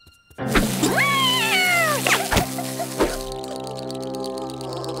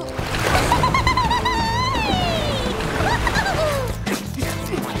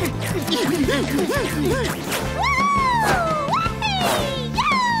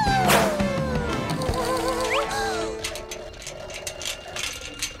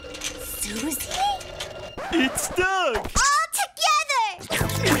 Suzie? It's stuck. All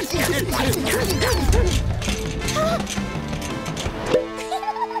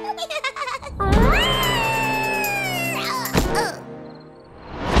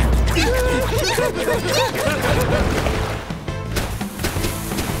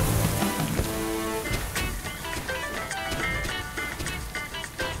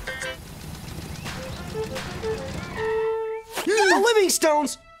The living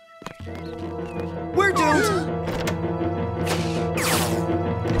stones! We're doomed!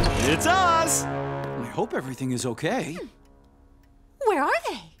 It's us. I hope everything is okay. Where are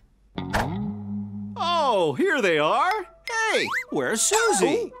they? Oh, here they are. Hey, where's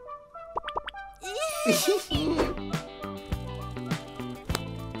Suzie?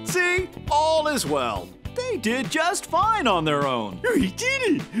 See, all is well. They did just fine on their own. We did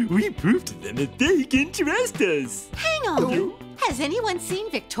it. We proved to them that they can trust us. Hang on. Has anyone seen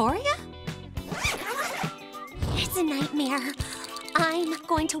Victoria? It's a nightmare. I'm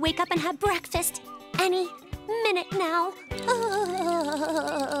going to wake up and have breakfast any minute now.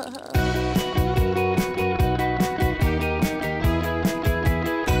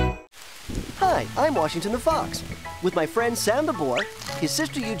 Hi, I'm Washington the Fox. With my friend Sam the Boar, his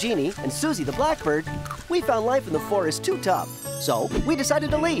sister Eugénie, and Suzie the Blackbird, we found life in the forest too tough, so we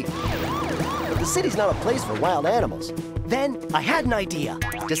decided to leave. But the city's not a place for wild animals. Then I had an idea.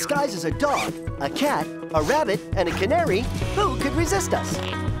 Disguised as a dog, a cat, a rabbit, and a canary, who could resist us?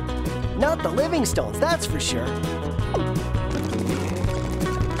 Not the living stones, that's for sure.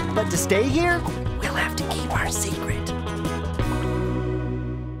 But to stay here, we'll have to keep our secret.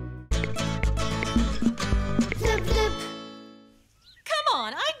 Come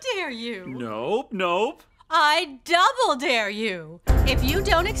on, I dare you. Nope. I double dare you. If you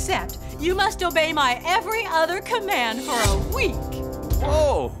don't accept, you must obey my every other command for a week.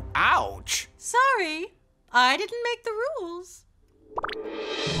 Whoa, ouch. Sorry, I didn't make the rules.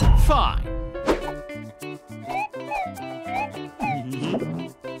 Fine.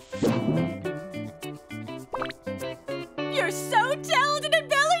 You're so talented at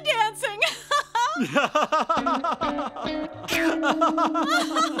belly dancing.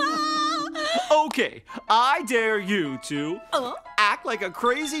 Okay, I dare you to act like a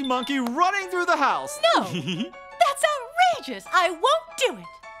crazy monkey running through the house. No, that's outrageous. I won't do it.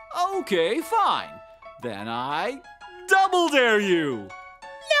 Okay, fine. Then I double dare you.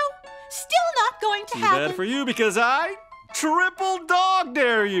 No, still not going to Too happen. bad for you because I triple dog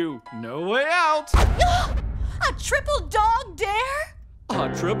dare you. No way out. A triple dog dare? A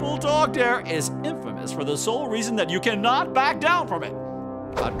triple dog dare is infamous for the sole reason that you cannot back down from it.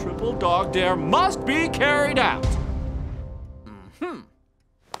 A triple dog dare must be carried out.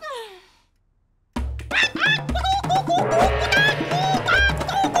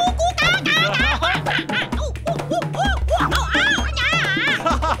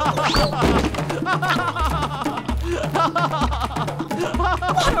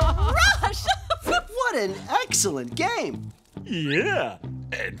 Rush! What an excellent game! Yeah,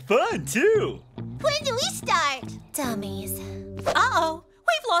 and fun too. When do we start? Dummies. Uh-oh,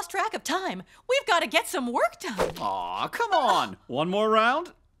 we've lost track of time. We've got to get some work done. Aw, come on. One more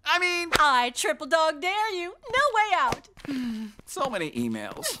round? I triple dog dare you. No way out. So many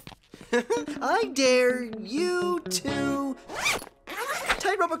emails. I dare you to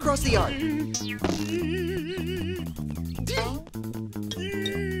tightrope across the yard.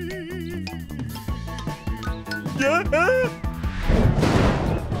 Oh.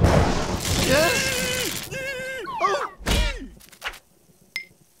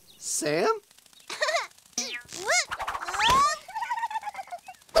 Sam?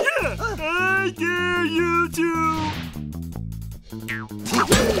 I dare you to.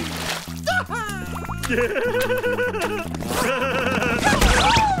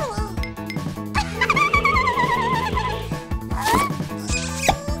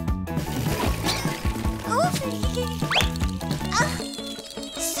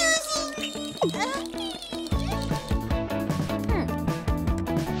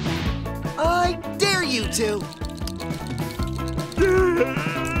 I dare you to.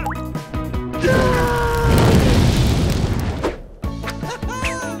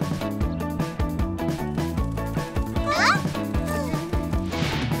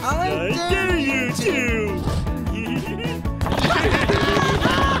 I dare you to.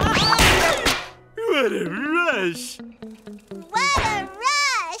 What a rush! What a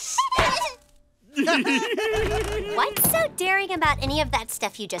rush! What's so daring about any of that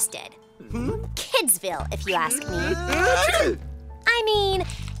stuff you just did? Kidsville, if you ask me. I mean,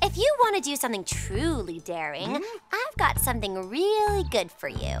 if you want to do something truly daring, I've got something really good for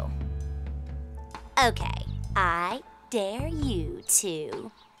you. Okay, I dare you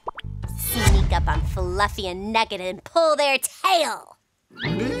to sneak up on Fluffy and Nugget and pull their tail.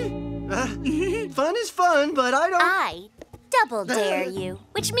 Fun is fun, but I don't... I double dare you,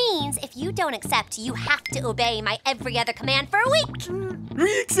 which means if you don't accept, you have to obey my every other command for a week.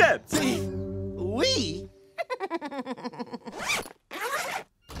 We accept. We?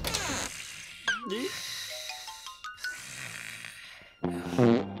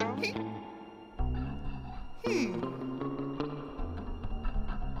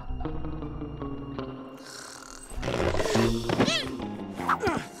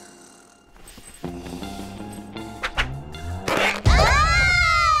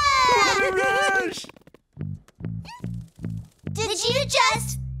 Did you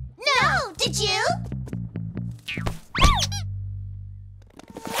just... No, did you?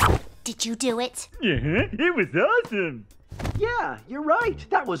 Did you do it? Yeah, it was awesome. Yeah, you're right.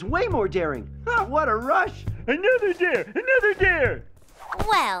 That was way more daring. Ah, what a rush. Another dare, another dare.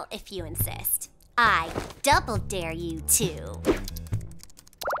 Well, if you insist. I double dare you to.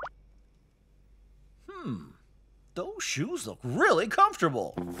 Those shoes look really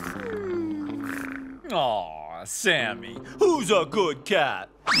comfortable. Aw, Sammy, who's a good cat?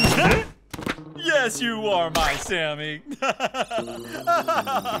 Yes, you are, my Sammy.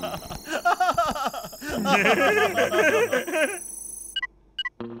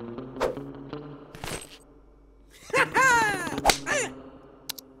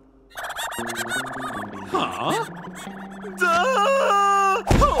 Huh? Duh!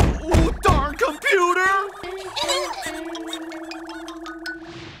 Oh, darn computer!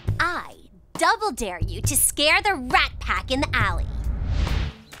 I double dare you to scare the rat pack in the alley.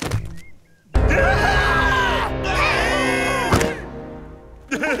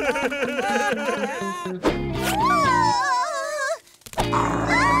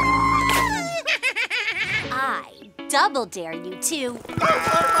 I double dare you to.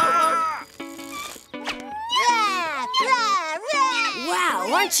 Wow,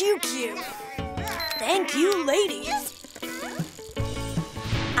 aren't you cute? Thank you, ladies.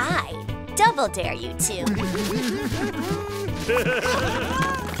 I double double dare you to.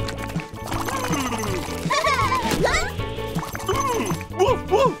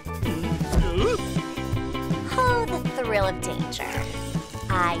 Woof, woof. Oh, the thrill of danger.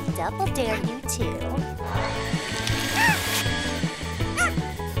 I double dare you to.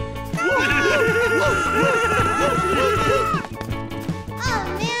 Oh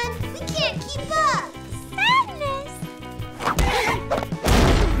man, we can't keep up. Sadness.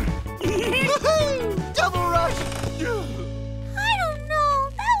 Double rush! I don't know.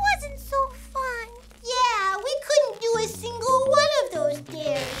 That wasn't so fun. Yeah, we couldn't do a single one of those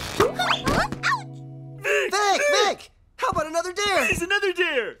dares. Ouch! Vic! How about another dare? Here's another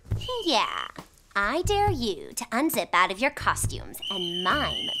dare. Yeah, I dare you to unzip out of your costumes and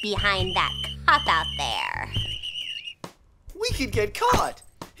mime behind that cop out there. We could get caught.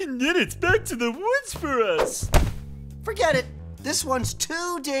 And then it's back to the woods for us. Forget it. This one's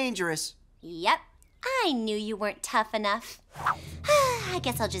too dangerous. Yep, I knew you weren't tough enough. I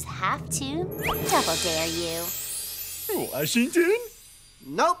guess I'll just have to double dare you. Washington?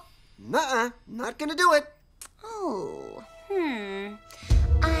 Nope. Nuh-uh. Not gonna do it. Oh,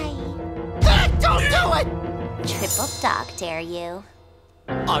 Don't do it! triple dog dare you.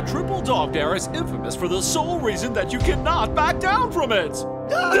 A triple dog dare is infamous for the sole reason that you cannot back down from it.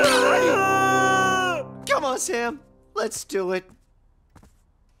 Come on, Sam. Let's do it.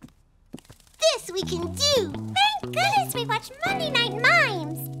 This we can do. Thank goodness we watched Monday Night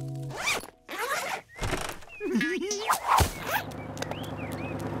Mimes.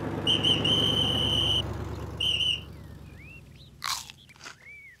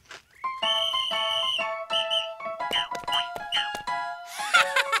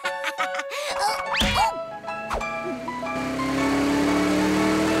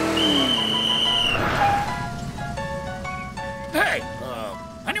 Hey,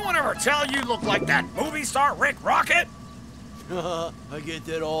 anyone ever tell you look like that movie star Rick Rocket? I get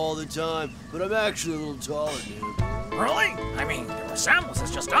that all the time, but I'm actually a little taller, dude. Really? I mean, the resemblance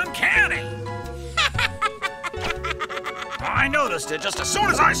is just uncanny. I noticed it just as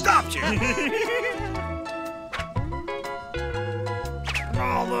soon as I stopped you.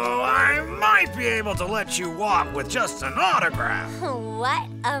 Although I might be able to let you walk with just an autograph. What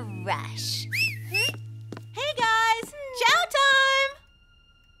a rush. Hey guys, chow time!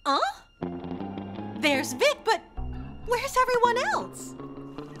 Huh? There's Vic, but where's everyone else?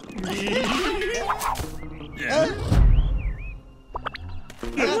 A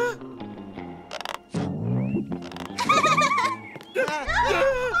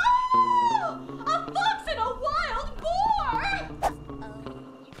fox and a wild boar!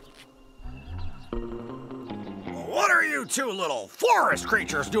 What are you two little forest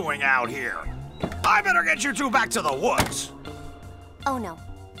creatures doing out here? I better get you two back to the woods. Oh no,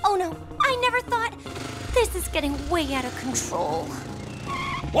 I never thought. This is getting way out of control.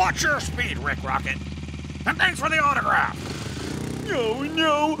 Watch your speed, Rick Rocket. And thanks for the autograph. Oh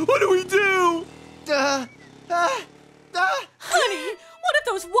no, what do we do? Honey, what if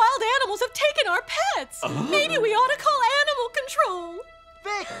those wild animals have taken our pets? Maybe we ought to call animal control.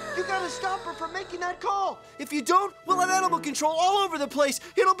 Vic, you gotta stop her from making that call. If you don't, we'll have animal control all over the place.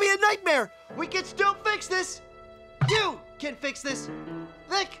 It'll be a nightmare. We can still fix this. You can fix this.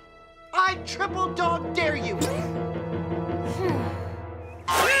 Vic, I triple dog dare you.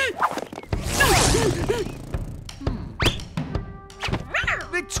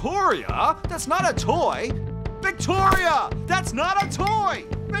 Victoria, that's not a toy. Victoria, that's not a toy.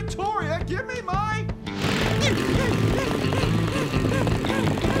 Victoria, give me my...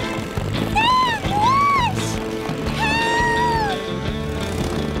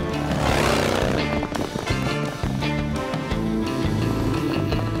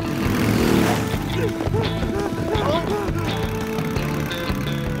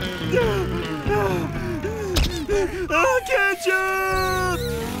 I'll catch up!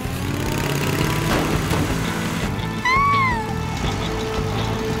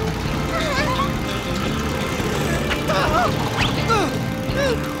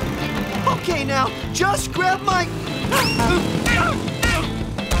 Okay, now, just grab my...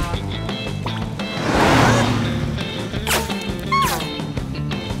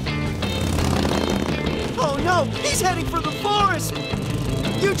 Oh no, he's heading for the forest!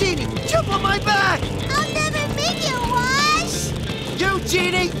 Eugénie, jump on my back! I'll never make it, Wash!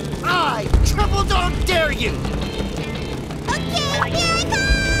 Eugénie, I triple dog dare you! Okay, here I come!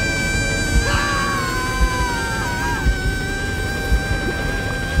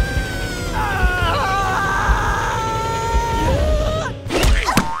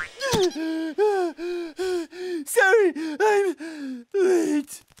 Sorry, I'm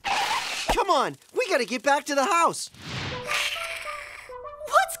late. Come on, we gotta get back to the house.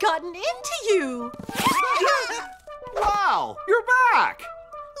 What's gotten into you? Wow, you're back!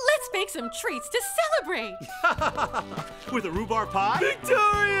 Let's make some treats to celebrate. With a rhubarb pie?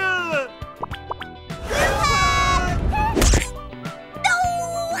 Victoria!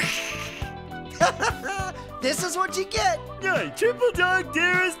 This is what you get. I triple dog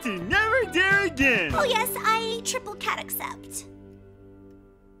dare us to never dare again. Oh yes, I triple cat accept.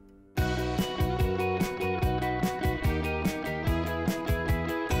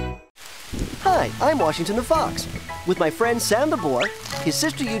 Hi, I'm Washington the Fox. With my friend Sam the boar, his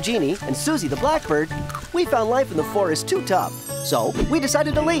sister Eugénie, and Suzie the blackbird, we found life in the forest too tough. So we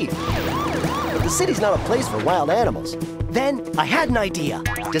decided to leave. But the city's not a place for wild animals. Then I had an idea.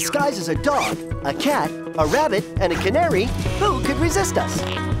 Disguised as a dog, a cat, a rabbit, and a canary, who could resist us?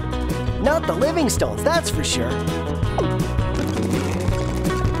 Not the Livingstones, that's for sure.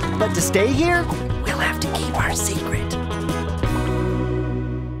 But to stay here, we'll have to keep our secret.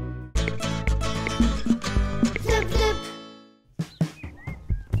 Flip, flip.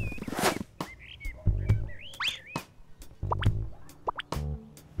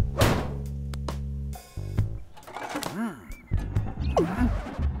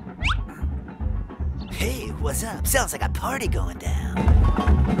 Hey, what's up? Sounds like a party going down.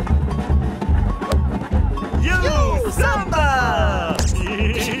 Yo, Samba!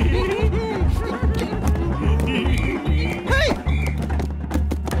 Hey!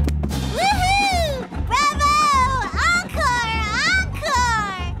 Woohoo! Bravo! Encore!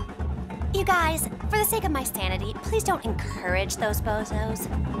 Encore! You guys, for the sake of my sanity, please don't encourage those bozos.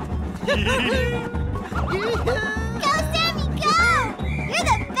 Go, Sammy, go! You're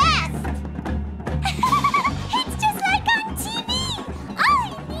the best! It's just like on TV! All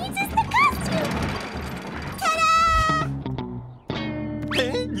he needs is the costume! Ta-da!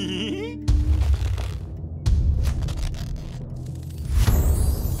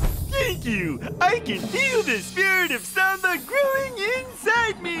 Thank you! I can feel the spirit of Samba growing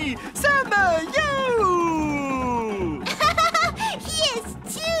inside me! Samba, yo! He is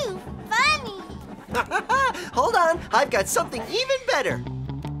too funny! Hold on, I've got something even better.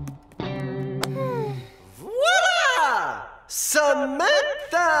 Voila!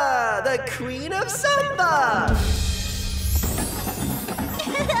 Samantha, the queen of Samba!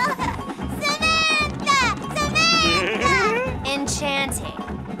 Samantha! Samantha! Enchanting.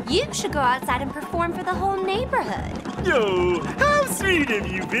 You should go outside and perform for the whole neighborhood. Yo, how sweet of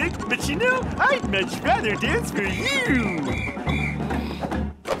you, Vic. But you know, I'd much rather dance for you.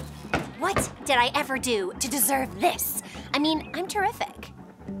 What did I ever do to deserve this? I mean, I'm terrific.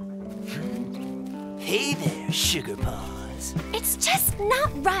 Hey there, sugar paws. It's just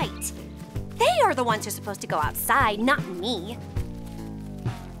not right. They are the ones who're supposed to go outside, not me.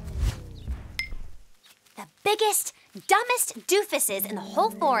 The biggest, dumbest doofuses in the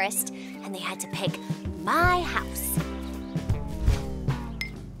whole forest, and they had to pick my house.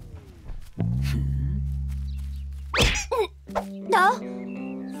 No,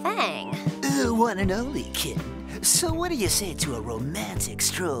 Fang. One and only kitten. So what do you say to a romantic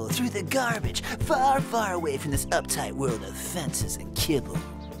stroll through the garbage, far, far away from this uptight world of fences and kibble?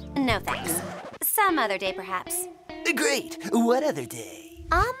 No thanks. Some other day, perhaps. Great. What other day?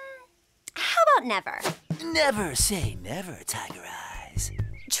 How about never? Never say never, Tiger Eyes.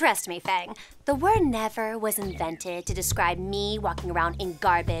 Trust me, Fang. The word never was invented to describe me walking around in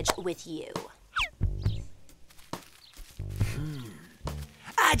garbage with you.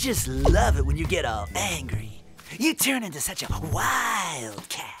 I just love it when you get all angry. You turn into such a wild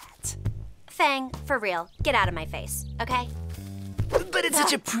cat. Fang, for real, get out of my face, okay? But it's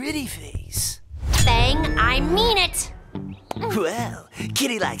such a pretty face. Fang, I mean it! Well,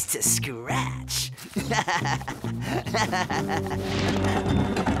 Kitty likes to scratch.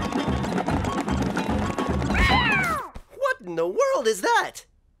 What in the world is that?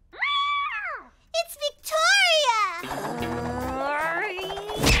 It's Victoria!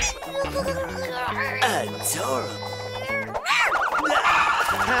 Adorable.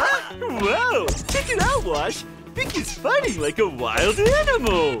 Huh? Whoa, check it out, Wash. Vic is fighting like a wild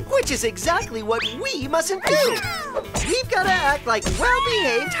animal. Which is exactly what we mustn't do. We've got to act like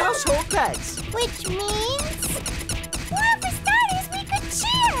well-behaved household pets. Which means... Well, for starters, we could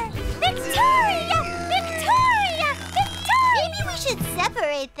cheer! Victoria! Victoria! Victoria! Maybe we should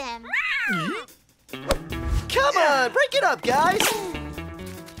separate them. Come on, break it up, guys.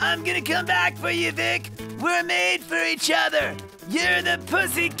 I'm gonna come back for you, Vic. We're made for each other. You're the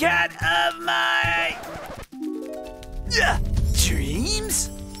pussycat of my... dreams?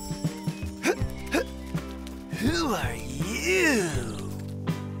 Who are you?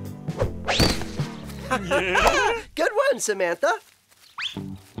 Good one, Samantha.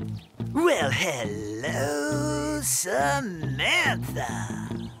 Well, hello, Samantha.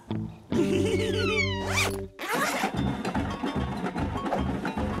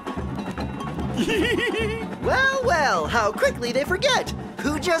 Well, well, how quickly they forget.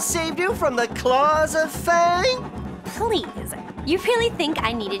 Who just saved you from the claws of Fang? Please, you really think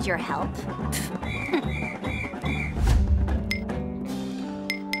I needed your help?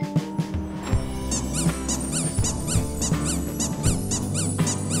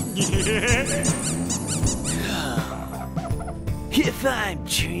 If I'm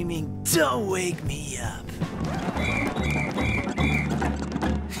dreaming, don't wake me up.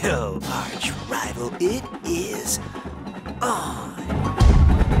 Oh, arch rival, it is on.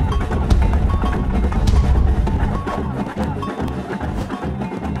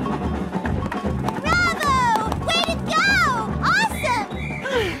 Bravo! Way to go! Awesome!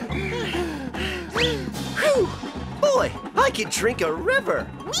 Whew. Boy, I could drink a river.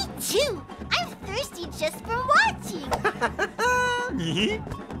 Me too. I'm thirsty just for watching.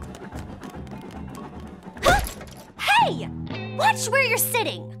 Hey! Watch where you're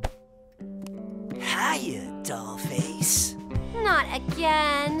sitting. Hiya, dollface. Not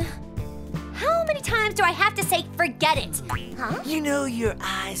again. How many times do I have to say forget it? Huh? You know your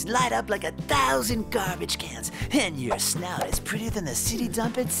eyes light up like 1,000 garbage cans, and your snout is prettier than the city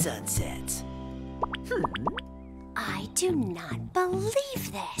dump at sunset. I do not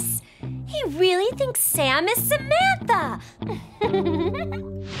believe this. He really thinks Sam is Samantha.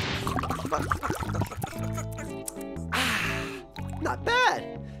 Not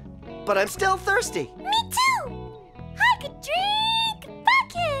bad. But I'm still thirsty. Me too. I could drink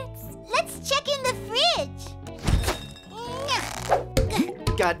buckets. Let's check in the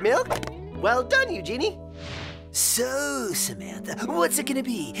fridge. Got milk? Well done, Eugénie. So, Samantha, what's it gonna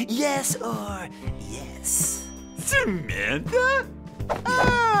be? Yes or yes? Samantha?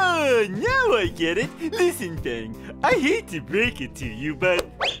 Oh, now I get it. Listen, Fang, I hate to break it to you, but...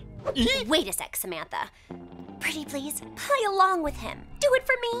 Wait a sec, Samantha. Pretty please, play along with him. Do it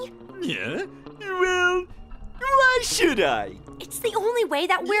for me. Yeah? Well, why should I? It's the only way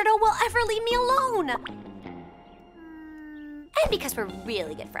that weirdo will ever leave me alone. And because we're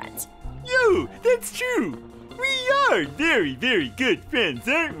really good friends. Yo, that's true. We are very, very good friends,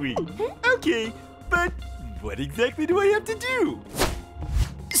 aren't we? Okay, but what exactly do I have to do?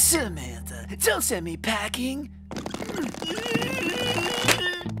 Samantha, don't send me packing.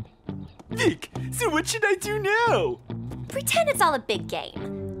 Vic, so what should I do now? Pretend it's all a big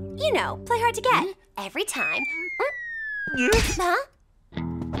game. You know, play hard to get. Every time. Yeah? Huh?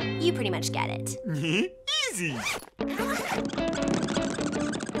 You pretty much get it. Easy.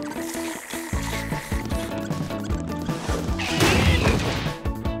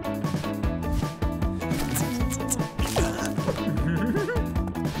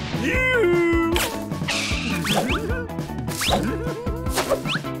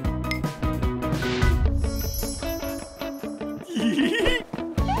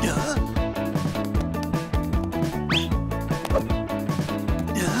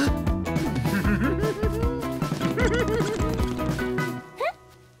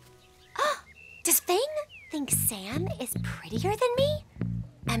 Does Fang think Sam is prettier than me?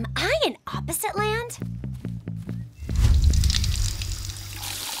 Am I in opposite land?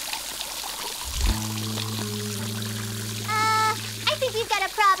 I think we've got a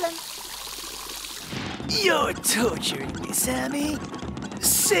problem. You're torturing me, Sammy.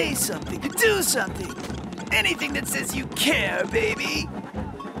 Say something, do something. Anything that says you care, baby.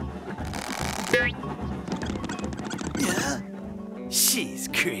 Yeah? She's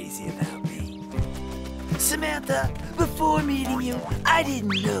crazy about me. Samantha, before meeting you, I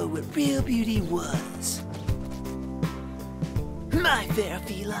didn't know what real beauty was. My fair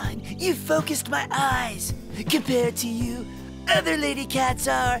feline, you focused my eyes. Compared to you, other lady cats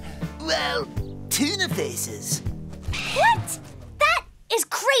are, well, tuna faces. What? That is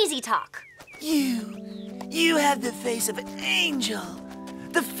crazy talk. You have the face of an angel,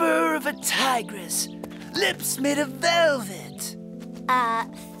 the fur of a tigress, lips made of velvet.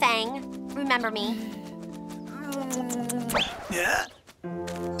 Fang, remember me. Yeah?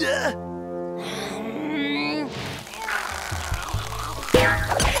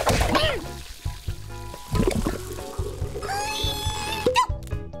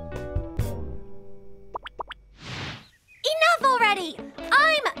 Enough already!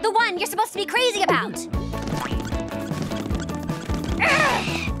 I'm the one you're supposed to be crazy about.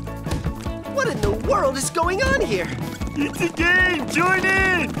 What in the world is going on here? It's a game! Join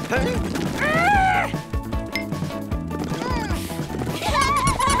in!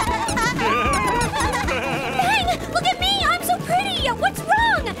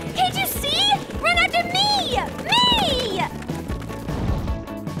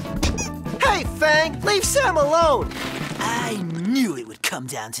 alone. I knew it would come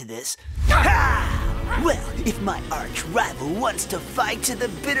down to this. Ha! Well, if my arch rival wants to fight to the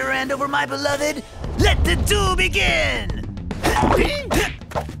bitter end over my beloved, let the duel begin!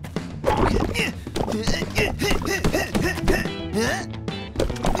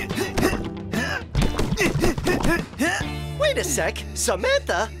 Wait a sec,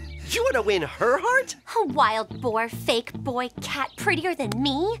 Samantha? You want to win her heart? A wild boar, fake boy, cat prettier than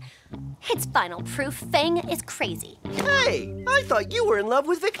me? It's final proof Fang is crazy. Hey, I thought you were in love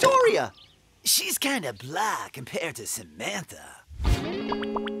with Victoria. She's kinda blah compared to Samantha.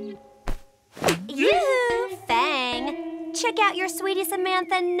 You, Fang. Check out your sweetie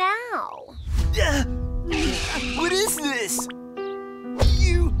Samantha now. What is this?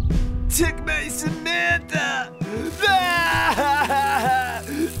 You took my Samantha! Ah!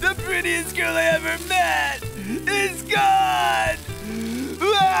 The prettiest girl I ever met is gone!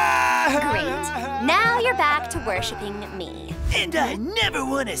 Ah! Great. Now you're back to worshiping me. And I never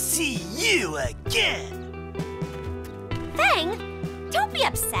want to see you again! Fang, don't be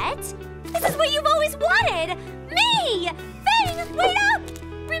upset. This is what you've always wanted. Me! Fang, wait up!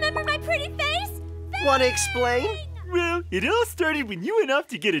 Remember my pretty face? Fang! Want to explain? Well, it all started when you went off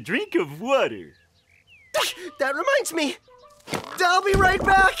to get a drink of water. That reminds me. I'll be right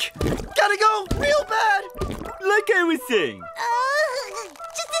back. Gotta go real bad. Like I was saying.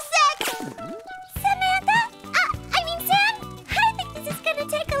 Just a sec. Samantha? I mean Sam? I think this is gonna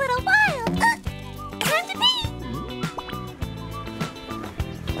take a little while. Time to pee.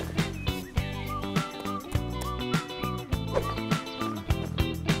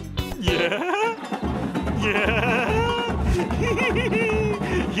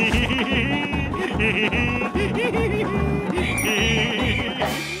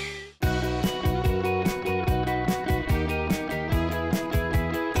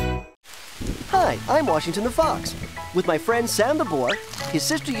 Hi, I'm Washington the Fox. With my friend Sam the Boar, his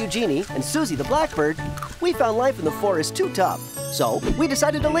sister Eugénie, and Suzie the Blackbird, we found life in the forest too tough, so we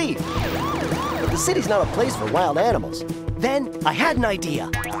decided to leave. But the city's not a place for wild animals. Then I had an idea.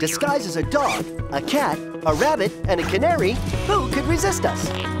 Disguised as a dog, a cat, a rabbit, and a canary, who could resist us?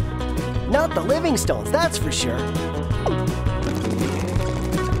 Not the Livingstones, that's for sure.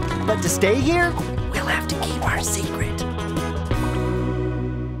 But to stay here, we'll have to keep our secret.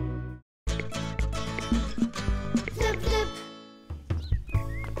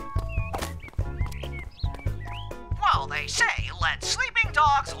 Well, they say let sleeping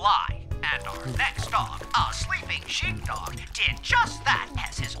dogs lie. And our next dog, a sleeping sheepdog, did just that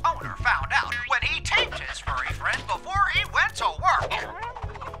as his owner found out when he taped his furry friend before he went to work.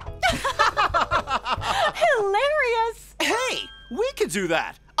 Hilarious! Hey, we could do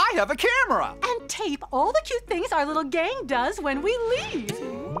that. I have a camera. And tape all the cute things our little gang does when we leave.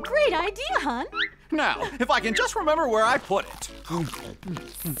 Great idea, hon. Now, if I can just remember where I put it.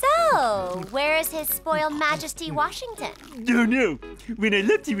 So, where is His Spoiled Majesty Washington? Oh no, when I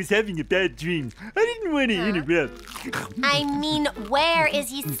left he was having a bad dream. I didn't want to interrupt. I mean, where is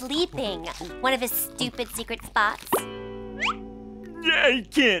he sleeping? One of his stupid secret spots? I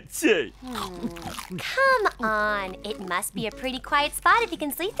can't say. Come on, it must be a pretty quiet spot if he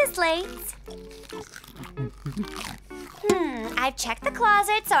can sleep this late. I've checked the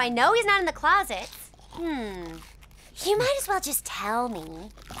closet, so I know he's not in the closet. You might as well just tell me.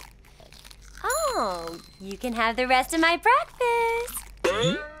 Oh, you can have the rest of my breakfast.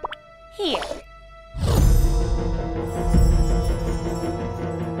 Here.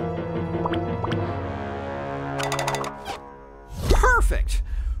 Perfect.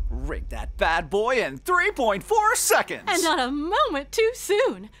 Rig that bad boy in 3.4 seconds. And not a moment too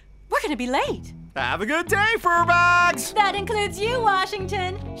soon. We're gonna be late. Have a good day, furbags. That includes you,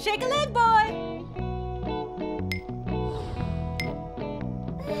 Washington. Shake a leg, boy.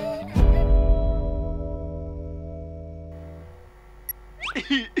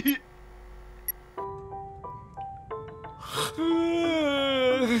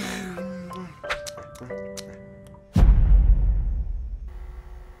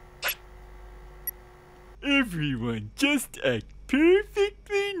 Everyone, just act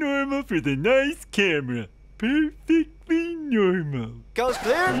perfectly normal for the nice camera. Perfectly normal. Goes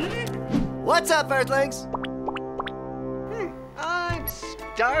clear? What's up, Earthlings? I'm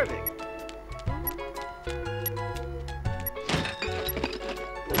starving.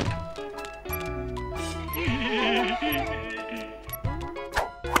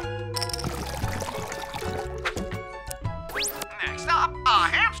 Next up, a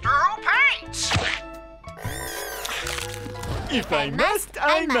hamster who paints. If I must,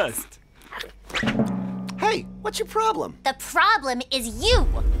 I must. Hey, what's your problem? The problem is you.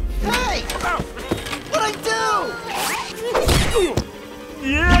 Hey! What'd I do?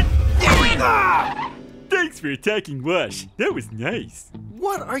 Yeah. Thanks for attacking Wash. That was nice.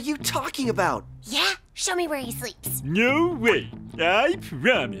 What are you talking about? Yeah? Show me where he sleeps. No way. I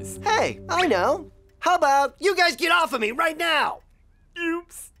promise. Hey, I know. How about you guys get off of me right now?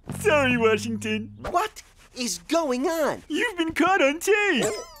 Oops. Sorry, Washington. What is going on? You've been caught on tape.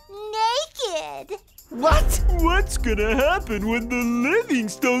 Naked. What? What's gonna happen when the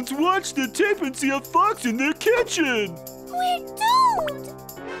Livingstones watch the tape and see a fox in their kitchen? We're doomed.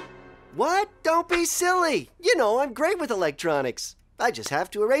 What? Don't be silly. You know, I'm great with electronics. I just have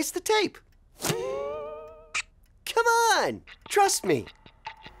to erase the tape. Come on, trust me.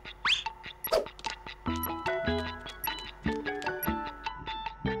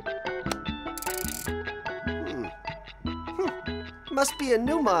 Must be a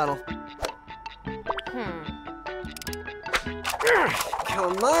new model.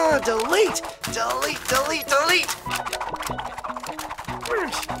 Come on, delete! Delete, delete, delete!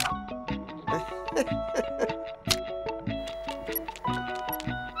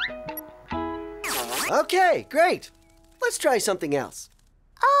 Okay, great. Let's try something else.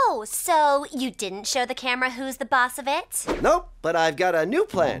 Oh, so you didn't show the camera who's the boss of it? Nope, but I've got a new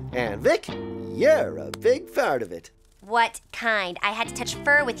plan. And Vic, you're a big part of it. What kind? I had to touch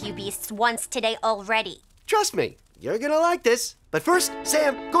fur with you beasts once today already. Trust me, you're gonna like this. But first,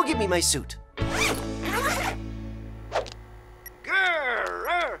 Sam, go get me my suit.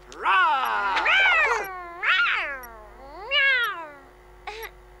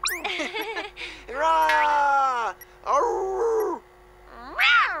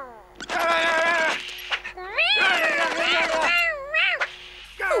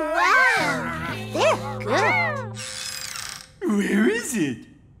 Where is it?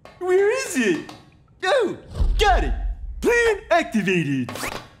 Where is it? Oh, got it. Plan activated.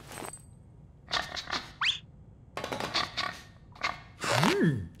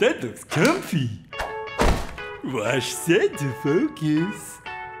 That looks comfy. Wash set to focus.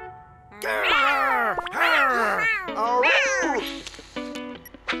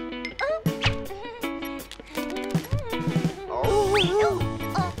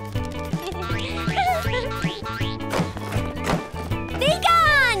 Be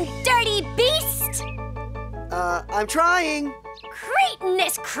gone, dirty beast! I'm trying.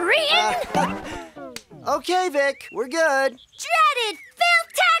 Cretinous cretin! Okay, Vic, we're good. Dreaded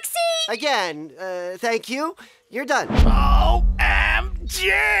filth taxi! Again, thank you. You're done. OMG!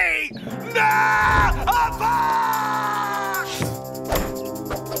 Nah! A fox!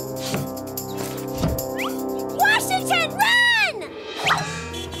 Washington, run!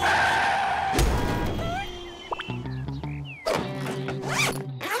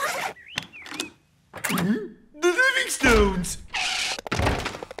 The Livingstones!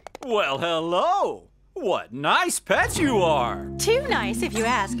 Well, hello. What nice pets you are. Too nice if you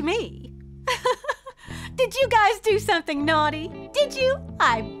ask me. Did you guys do something naughty? Did you?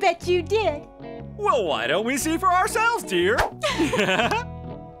 I bet you did. Well, why don't we see for ourselves, dear?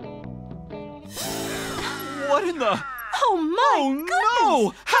 What in the... Oh, my goodness!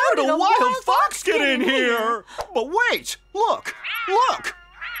 No! How did a wild fox get in here? here? But wait! Look! Look!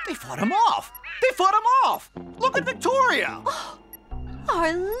 They fought him off! They fought him off! Look at Victoria!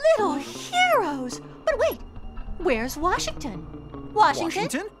 Our little heroes! But wait, where's Washington?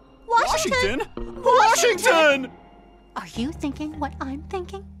 Washington? Washington? Washington! Are you thinking what I'm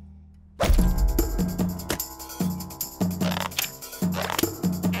thinking? Good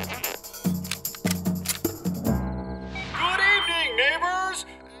evening, neighbors.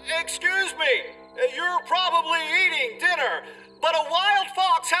 Excuse me. You're probably eating dinner, but a wild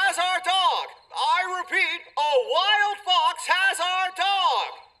fox has our dog. I repeat, a wild fox has our dog.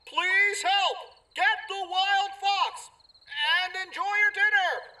 Please help. Get the wild fox and enjoy your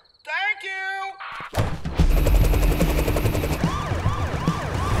dinner. Thank you.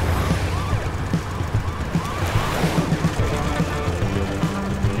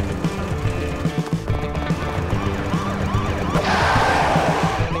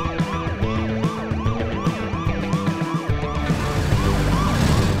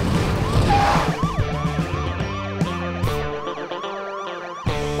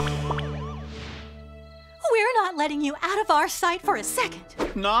 We're not letting you out of our sight for a second.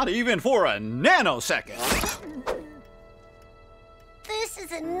 Not even for a nanosecond. This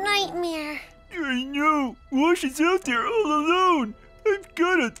is a nightmare. I know. Wash is out there all alone. I've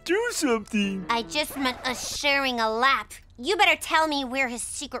gotta do something. I just meant us sharing a lap. You better tell me where his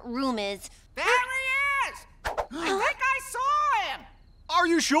secret room is. There he is. I think I saw him. Are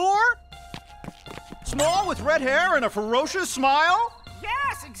you sure? Small with red hair and a ferocious smile?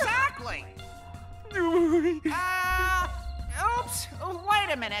 Yes, exactly. Oops. Wait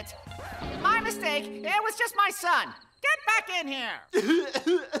a minute. My mistake. It was just my son. Get back in here.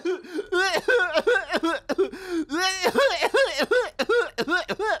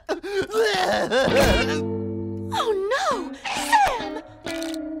 Oh no! Sam!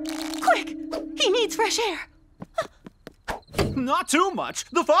 Quick! He needs fresh air. Not too much.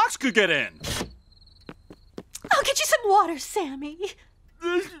 The fox could get in. I'll get you some water, Sammy.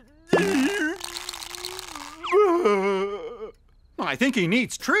 I think he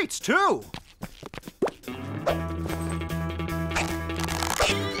needs treats, too.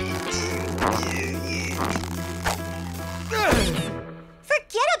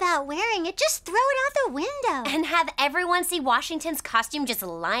 Forget about wearing it. Just throw it out the window. And have everyone see Washington's costume just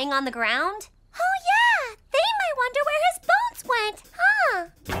lying on the ground? Oh, yeah. They might wonder where his bones went, huh?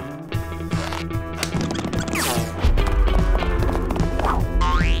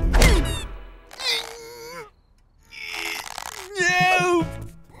 No!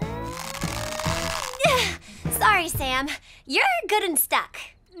 Sorry, Sam. You're good and stuck.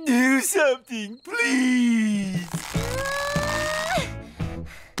 Do something, please!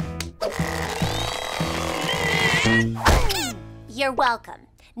 You're welcome.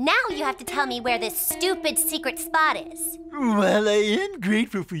 Now you have to tell me where this stupid secret spot is. While I am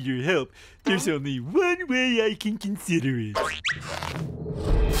grateful for your help, there's only one way I can consider it.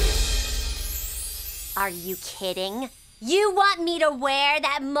 Are you kidding? You want me to wear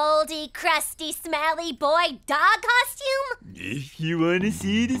that moldy, crusty, smelly boy dog costume? If you want to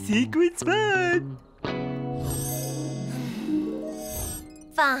see the secret spot.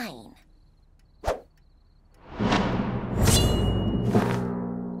 Fine.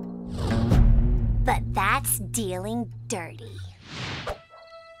 But that's dealing dirty.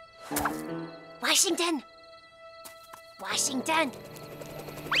 Washington! Washington!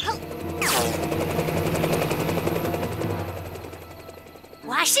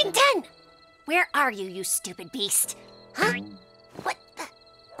 Washington! Where are you, you stupid beast? Huh? What the?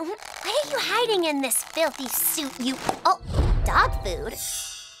 Why are you hiding in this filthy suit, you... Oh, dog food?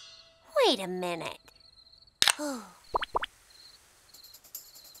 Wait a minute.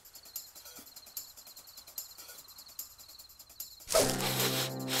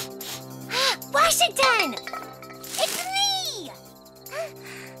 Washington! It's me!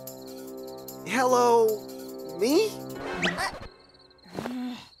 Hello, me?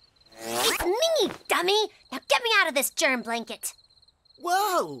 It's me, dummy! Now get me out of this germ blanket.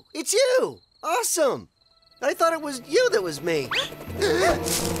 Whoa, it's you! Awesome! I thought it was you that was me.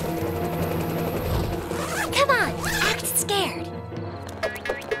 Come on, act scared.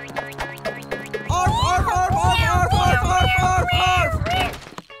 Arf, arf, arf, arf, arf, arf, arf, arf, arf!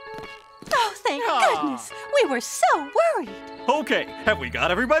 Oh, thank goodness. We were so worried. Okay, have we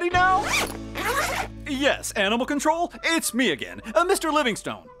got everybody now? Yes, Animal Control, it's me again, Mr.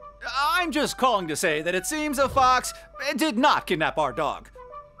 Livingstone. I'm just calling to say that it seems a fox did not kidnap our dog.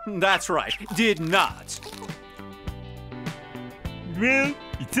 That's right, did not. Well,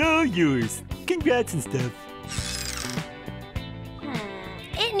 it's all yours. Congrats and stuff.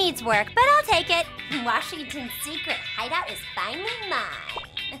 It needs work, but I'll take it. Washington's secret hideout is finally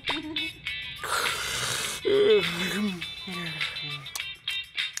mine.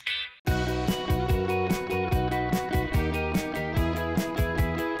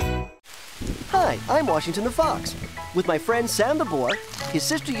 Hi, I'm Washington the Fox. With my friend Sam the boar, his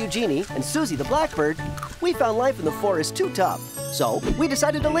sister Eugénie, and Suzie the blackbird, we found life in the forest too tough, so we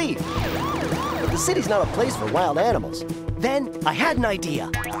decided to leave. But the city's not a place for wild animals. Then I had an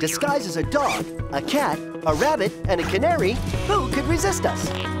idea. Disguised as a dog, a cat, a rabbit, and a canary, who could resist us?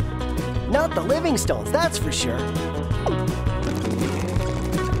 Not the Livingstones, that's for sure.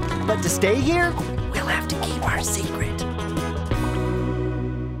 But to stay here, we'll have to keep our secret.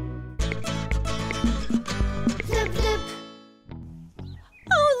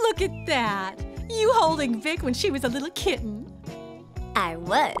 Oh, look at that. You holding Vic when she was a little kitten. I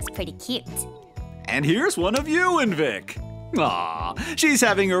was pretty cute. And here's one of you and Vic. Aw, she's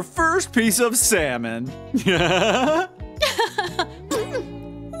having her first piece of salmon.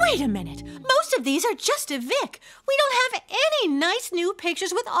 Wait a minute. Most of these are just a Vic. We don't have any nice new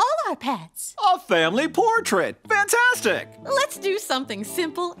pictures with all our pets. A family portrait. Fantastic. Let's do something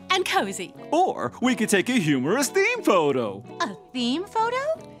simple and cozy. Or we could take a humorous theme photo. A theme photo?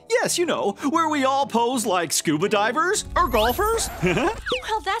 Yes, you know, where we all pose like scuba divers or golfers.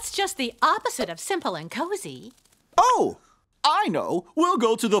 Well, that's just the opposite of simple and cozy. Oh, I know. We'll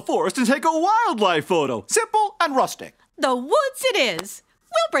go to the forest and take a wildlife photo. Simple and rustic. The woods it is.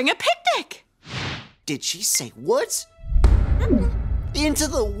 We'll bring a picnic. Did she say woods? Into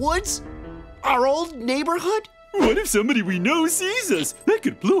the woods? Our old neighborhood? What if somebody we know sees us? That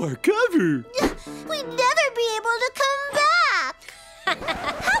could blow our cover. We'd never be able to come back. How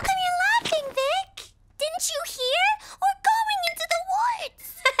come you're laughing, Vic? Didn't you hear? We're going into the woods.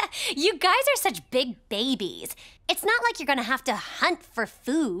 You guys are such big babies. It's not like you're gonna have to hunt for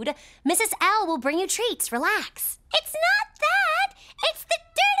food. Mrs. Owl will bring you treats. Relax. It's not that. It's the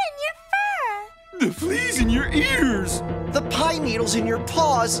dirt on your fur. The fleas in your ears. The pine needles in your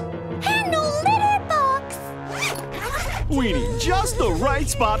paws. And no litter box. We need just the right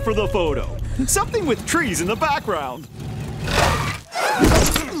spot for the photo. Something with trees in the background.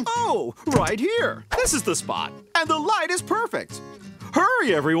 Oh, right here. This is the spot. And the light is perfect.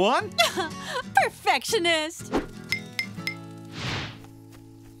 Hurry, everyone. Perfectionist.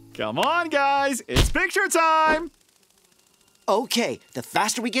 Come on, guys. It's picture time. Okay, the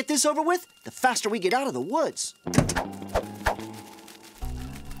faster we get this over with, the faster we get out of the woods.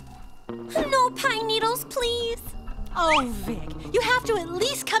 No pine needles, please. Oh, Vic, you have to at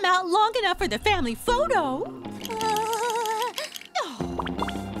least come out long enough for the family photo. Oh,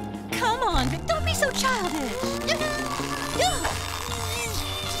 come on, Vic, don't be so childish.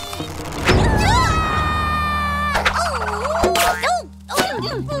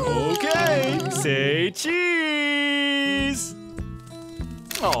 Okay, say cheese.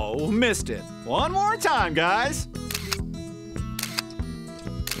 Oh, missed it. One more time, guys.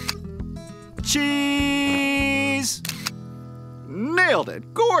 Cheese. Nailed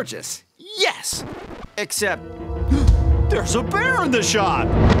it. Gorgeous. Yes. Except there's a bear in the shot.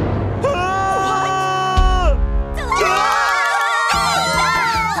 Ah!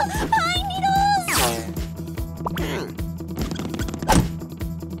 Pine needles!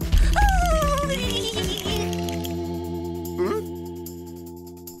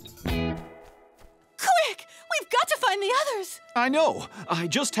 Quick, we've got to find the others. I know. I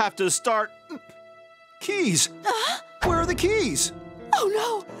just have to start. Keys. Where are the keys? Oh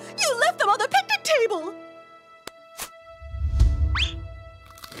no, you left them on the picnic table.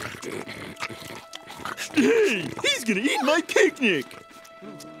 Hey, he's gonna eat my picnic.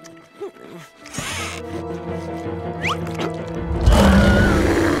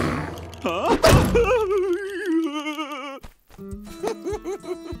 Huh?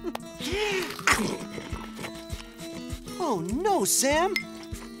 Oh no, Sam.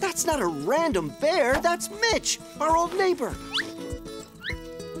 That's not a random bear. That's Mitch, our old neighbor.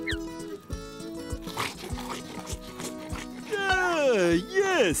 Ah,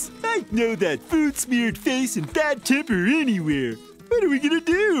 yes. I know that food-smeared face and bad temper anywhere. What are we gonna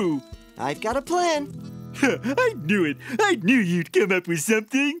do? I've got a plan. I knew it. I knew you'd come up with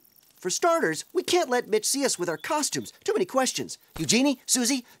something. For starters, we can't let Mitch see us with our costumes. Too many questions. Eugénie,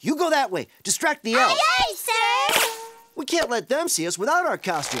 Suzie, you go that way. Distract the elves. Aye, aye, sir. We can't let them see us without our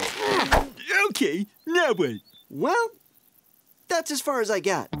costumes. Okay, now what? Well, that's as far as I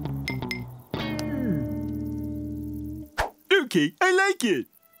got. Okay, I like it.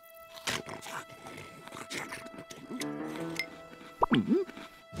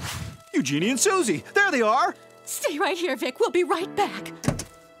 Eugénie and Suzie. There they are. Stay right here, Vic. We'll be right back.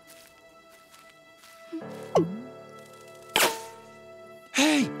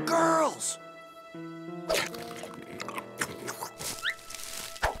 Hey, girls!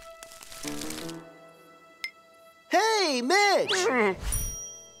 Hey, Mitch!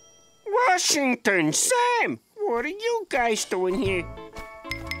 Washington, Sam, what are you guys doing here?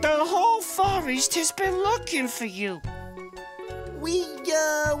 The whole forest has been looking for you.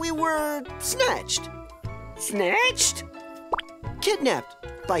 We were snatched. Snatched? Kidnapped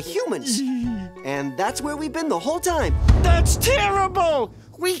by humans. And that's where we've been the whole time. That's terrible!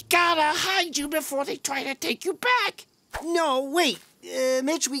 We gotta hide you before they try to take you back. No, wait.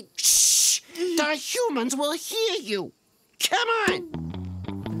 Mitch, we... Shh! The humans will hear you. Come on!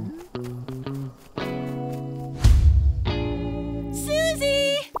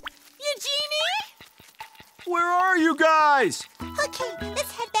 Suzie! Eugénie! Where are you guys? Okay,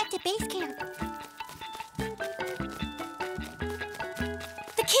 let's head back to base camp.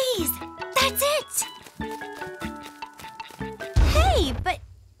 The keys. That's it. Hey, but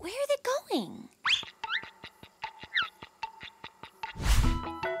where are they going?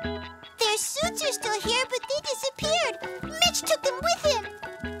 Their suits are still here, but they disappeared. Mitch took them with him.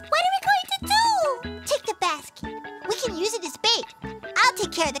 What are we going to do? Take the basket. We can use it as bait. I'll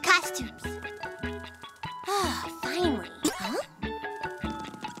take care of the costumes. Ah, finally. Huh?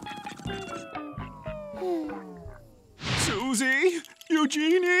 Suzie?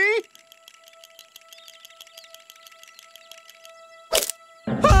 Eugénie?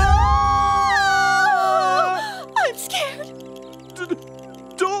 I'm scared.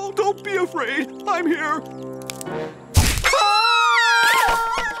 Don't be afraid. I'm here.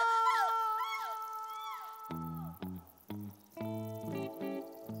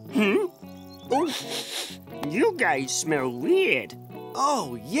 Oh, you guys smell weird.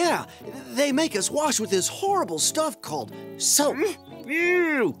 Oh, yeah. They make us wash with this horrible stuff called soap.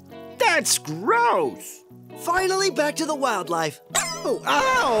 Ew, that's gross. Finally back to the wildlife. Oh,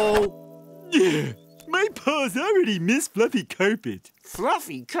 ow! Yeah, my paws already miss fluffy carpet.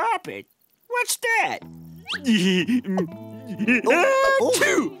 Fluffy carpet? What's that? Achoo!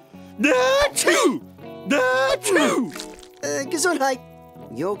 Achoo! Achoo! Gesundheit.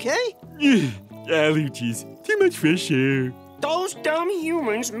 You okay? Allergies. Too much fresh air. Those dumb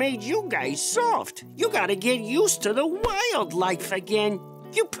humans made you guys soft. You gotta get used to the wildlife again.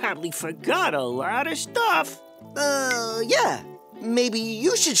 You probably forgot a lot of stuff. Yeah. Maybe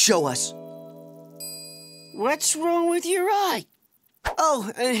you should show us. What's wrong with your eye?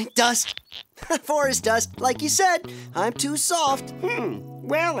 Oh, dust. Forest dust. Like you said, I'm too soft.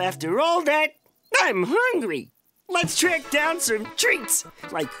 Well, after all that, I'm hungry. Let's track down some treats,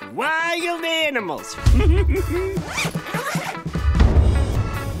 like wild animals.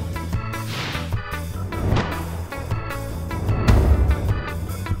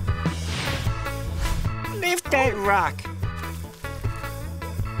 Lift that rock.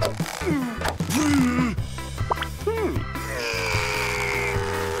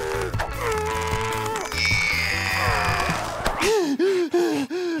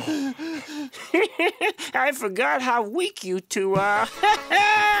 I forgot how weak you two are.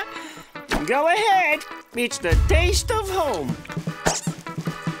 Go ahead. It's the taste of home.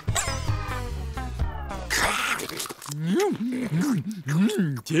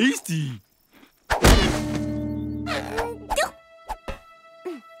 Tasty.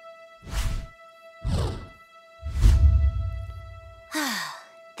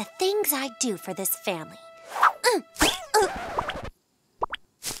 The things I do for this family.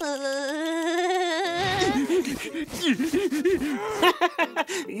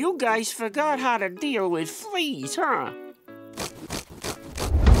 You guys forgot how to deal with fleas, huh?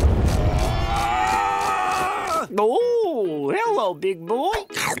 Oh, hello, big boy.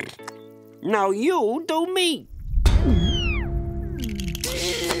 Now you do me.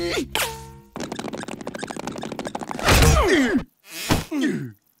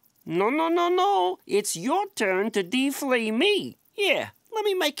 No. It's your turn to deflay me. Yeah, let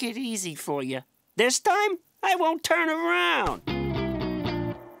me make it easy for you. This time, I won't turn around.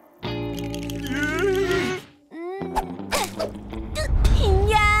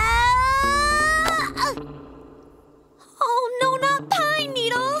 Oh, no, not pine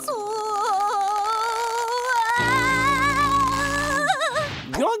needles.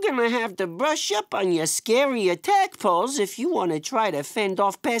 You're gonna have to brush up on your scary attack pose if you want to try to fend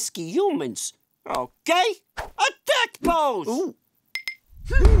off pesky humans. Okay? Attack pose! Ooh.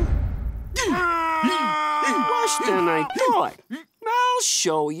 Worse than I thought. I'll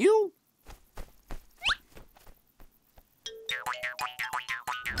show you.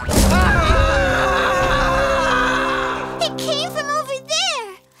 It came from over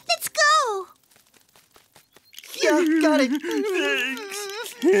there. Let's go. Yeah, got it.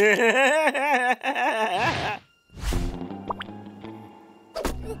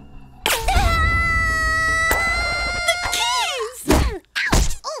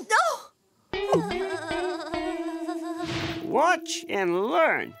 Watch and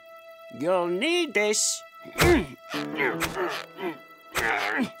learn. You'll need this. No!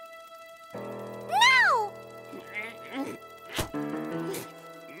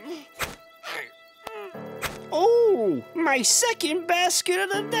 Oh, my second basket of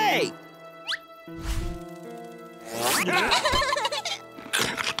the day.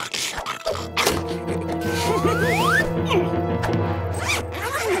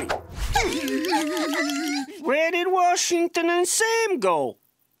 Where did Washington and Sam go?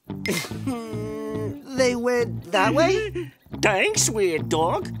 They went that way? Thanks, weird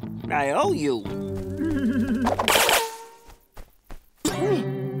dog. I owe you.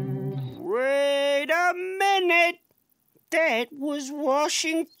 Wait a minute. That was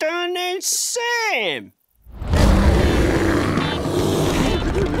Washington and Sam.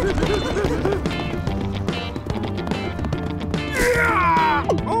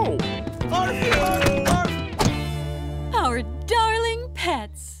 Oh! Our darling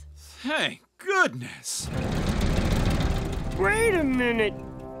pets. Thank goodness. Wait a minute.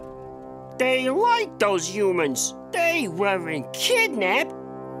 They like those humans. They weren't kidnapped.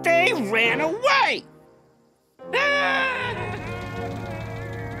 They ran away.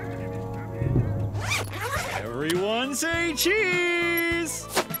 Everyone say cheese!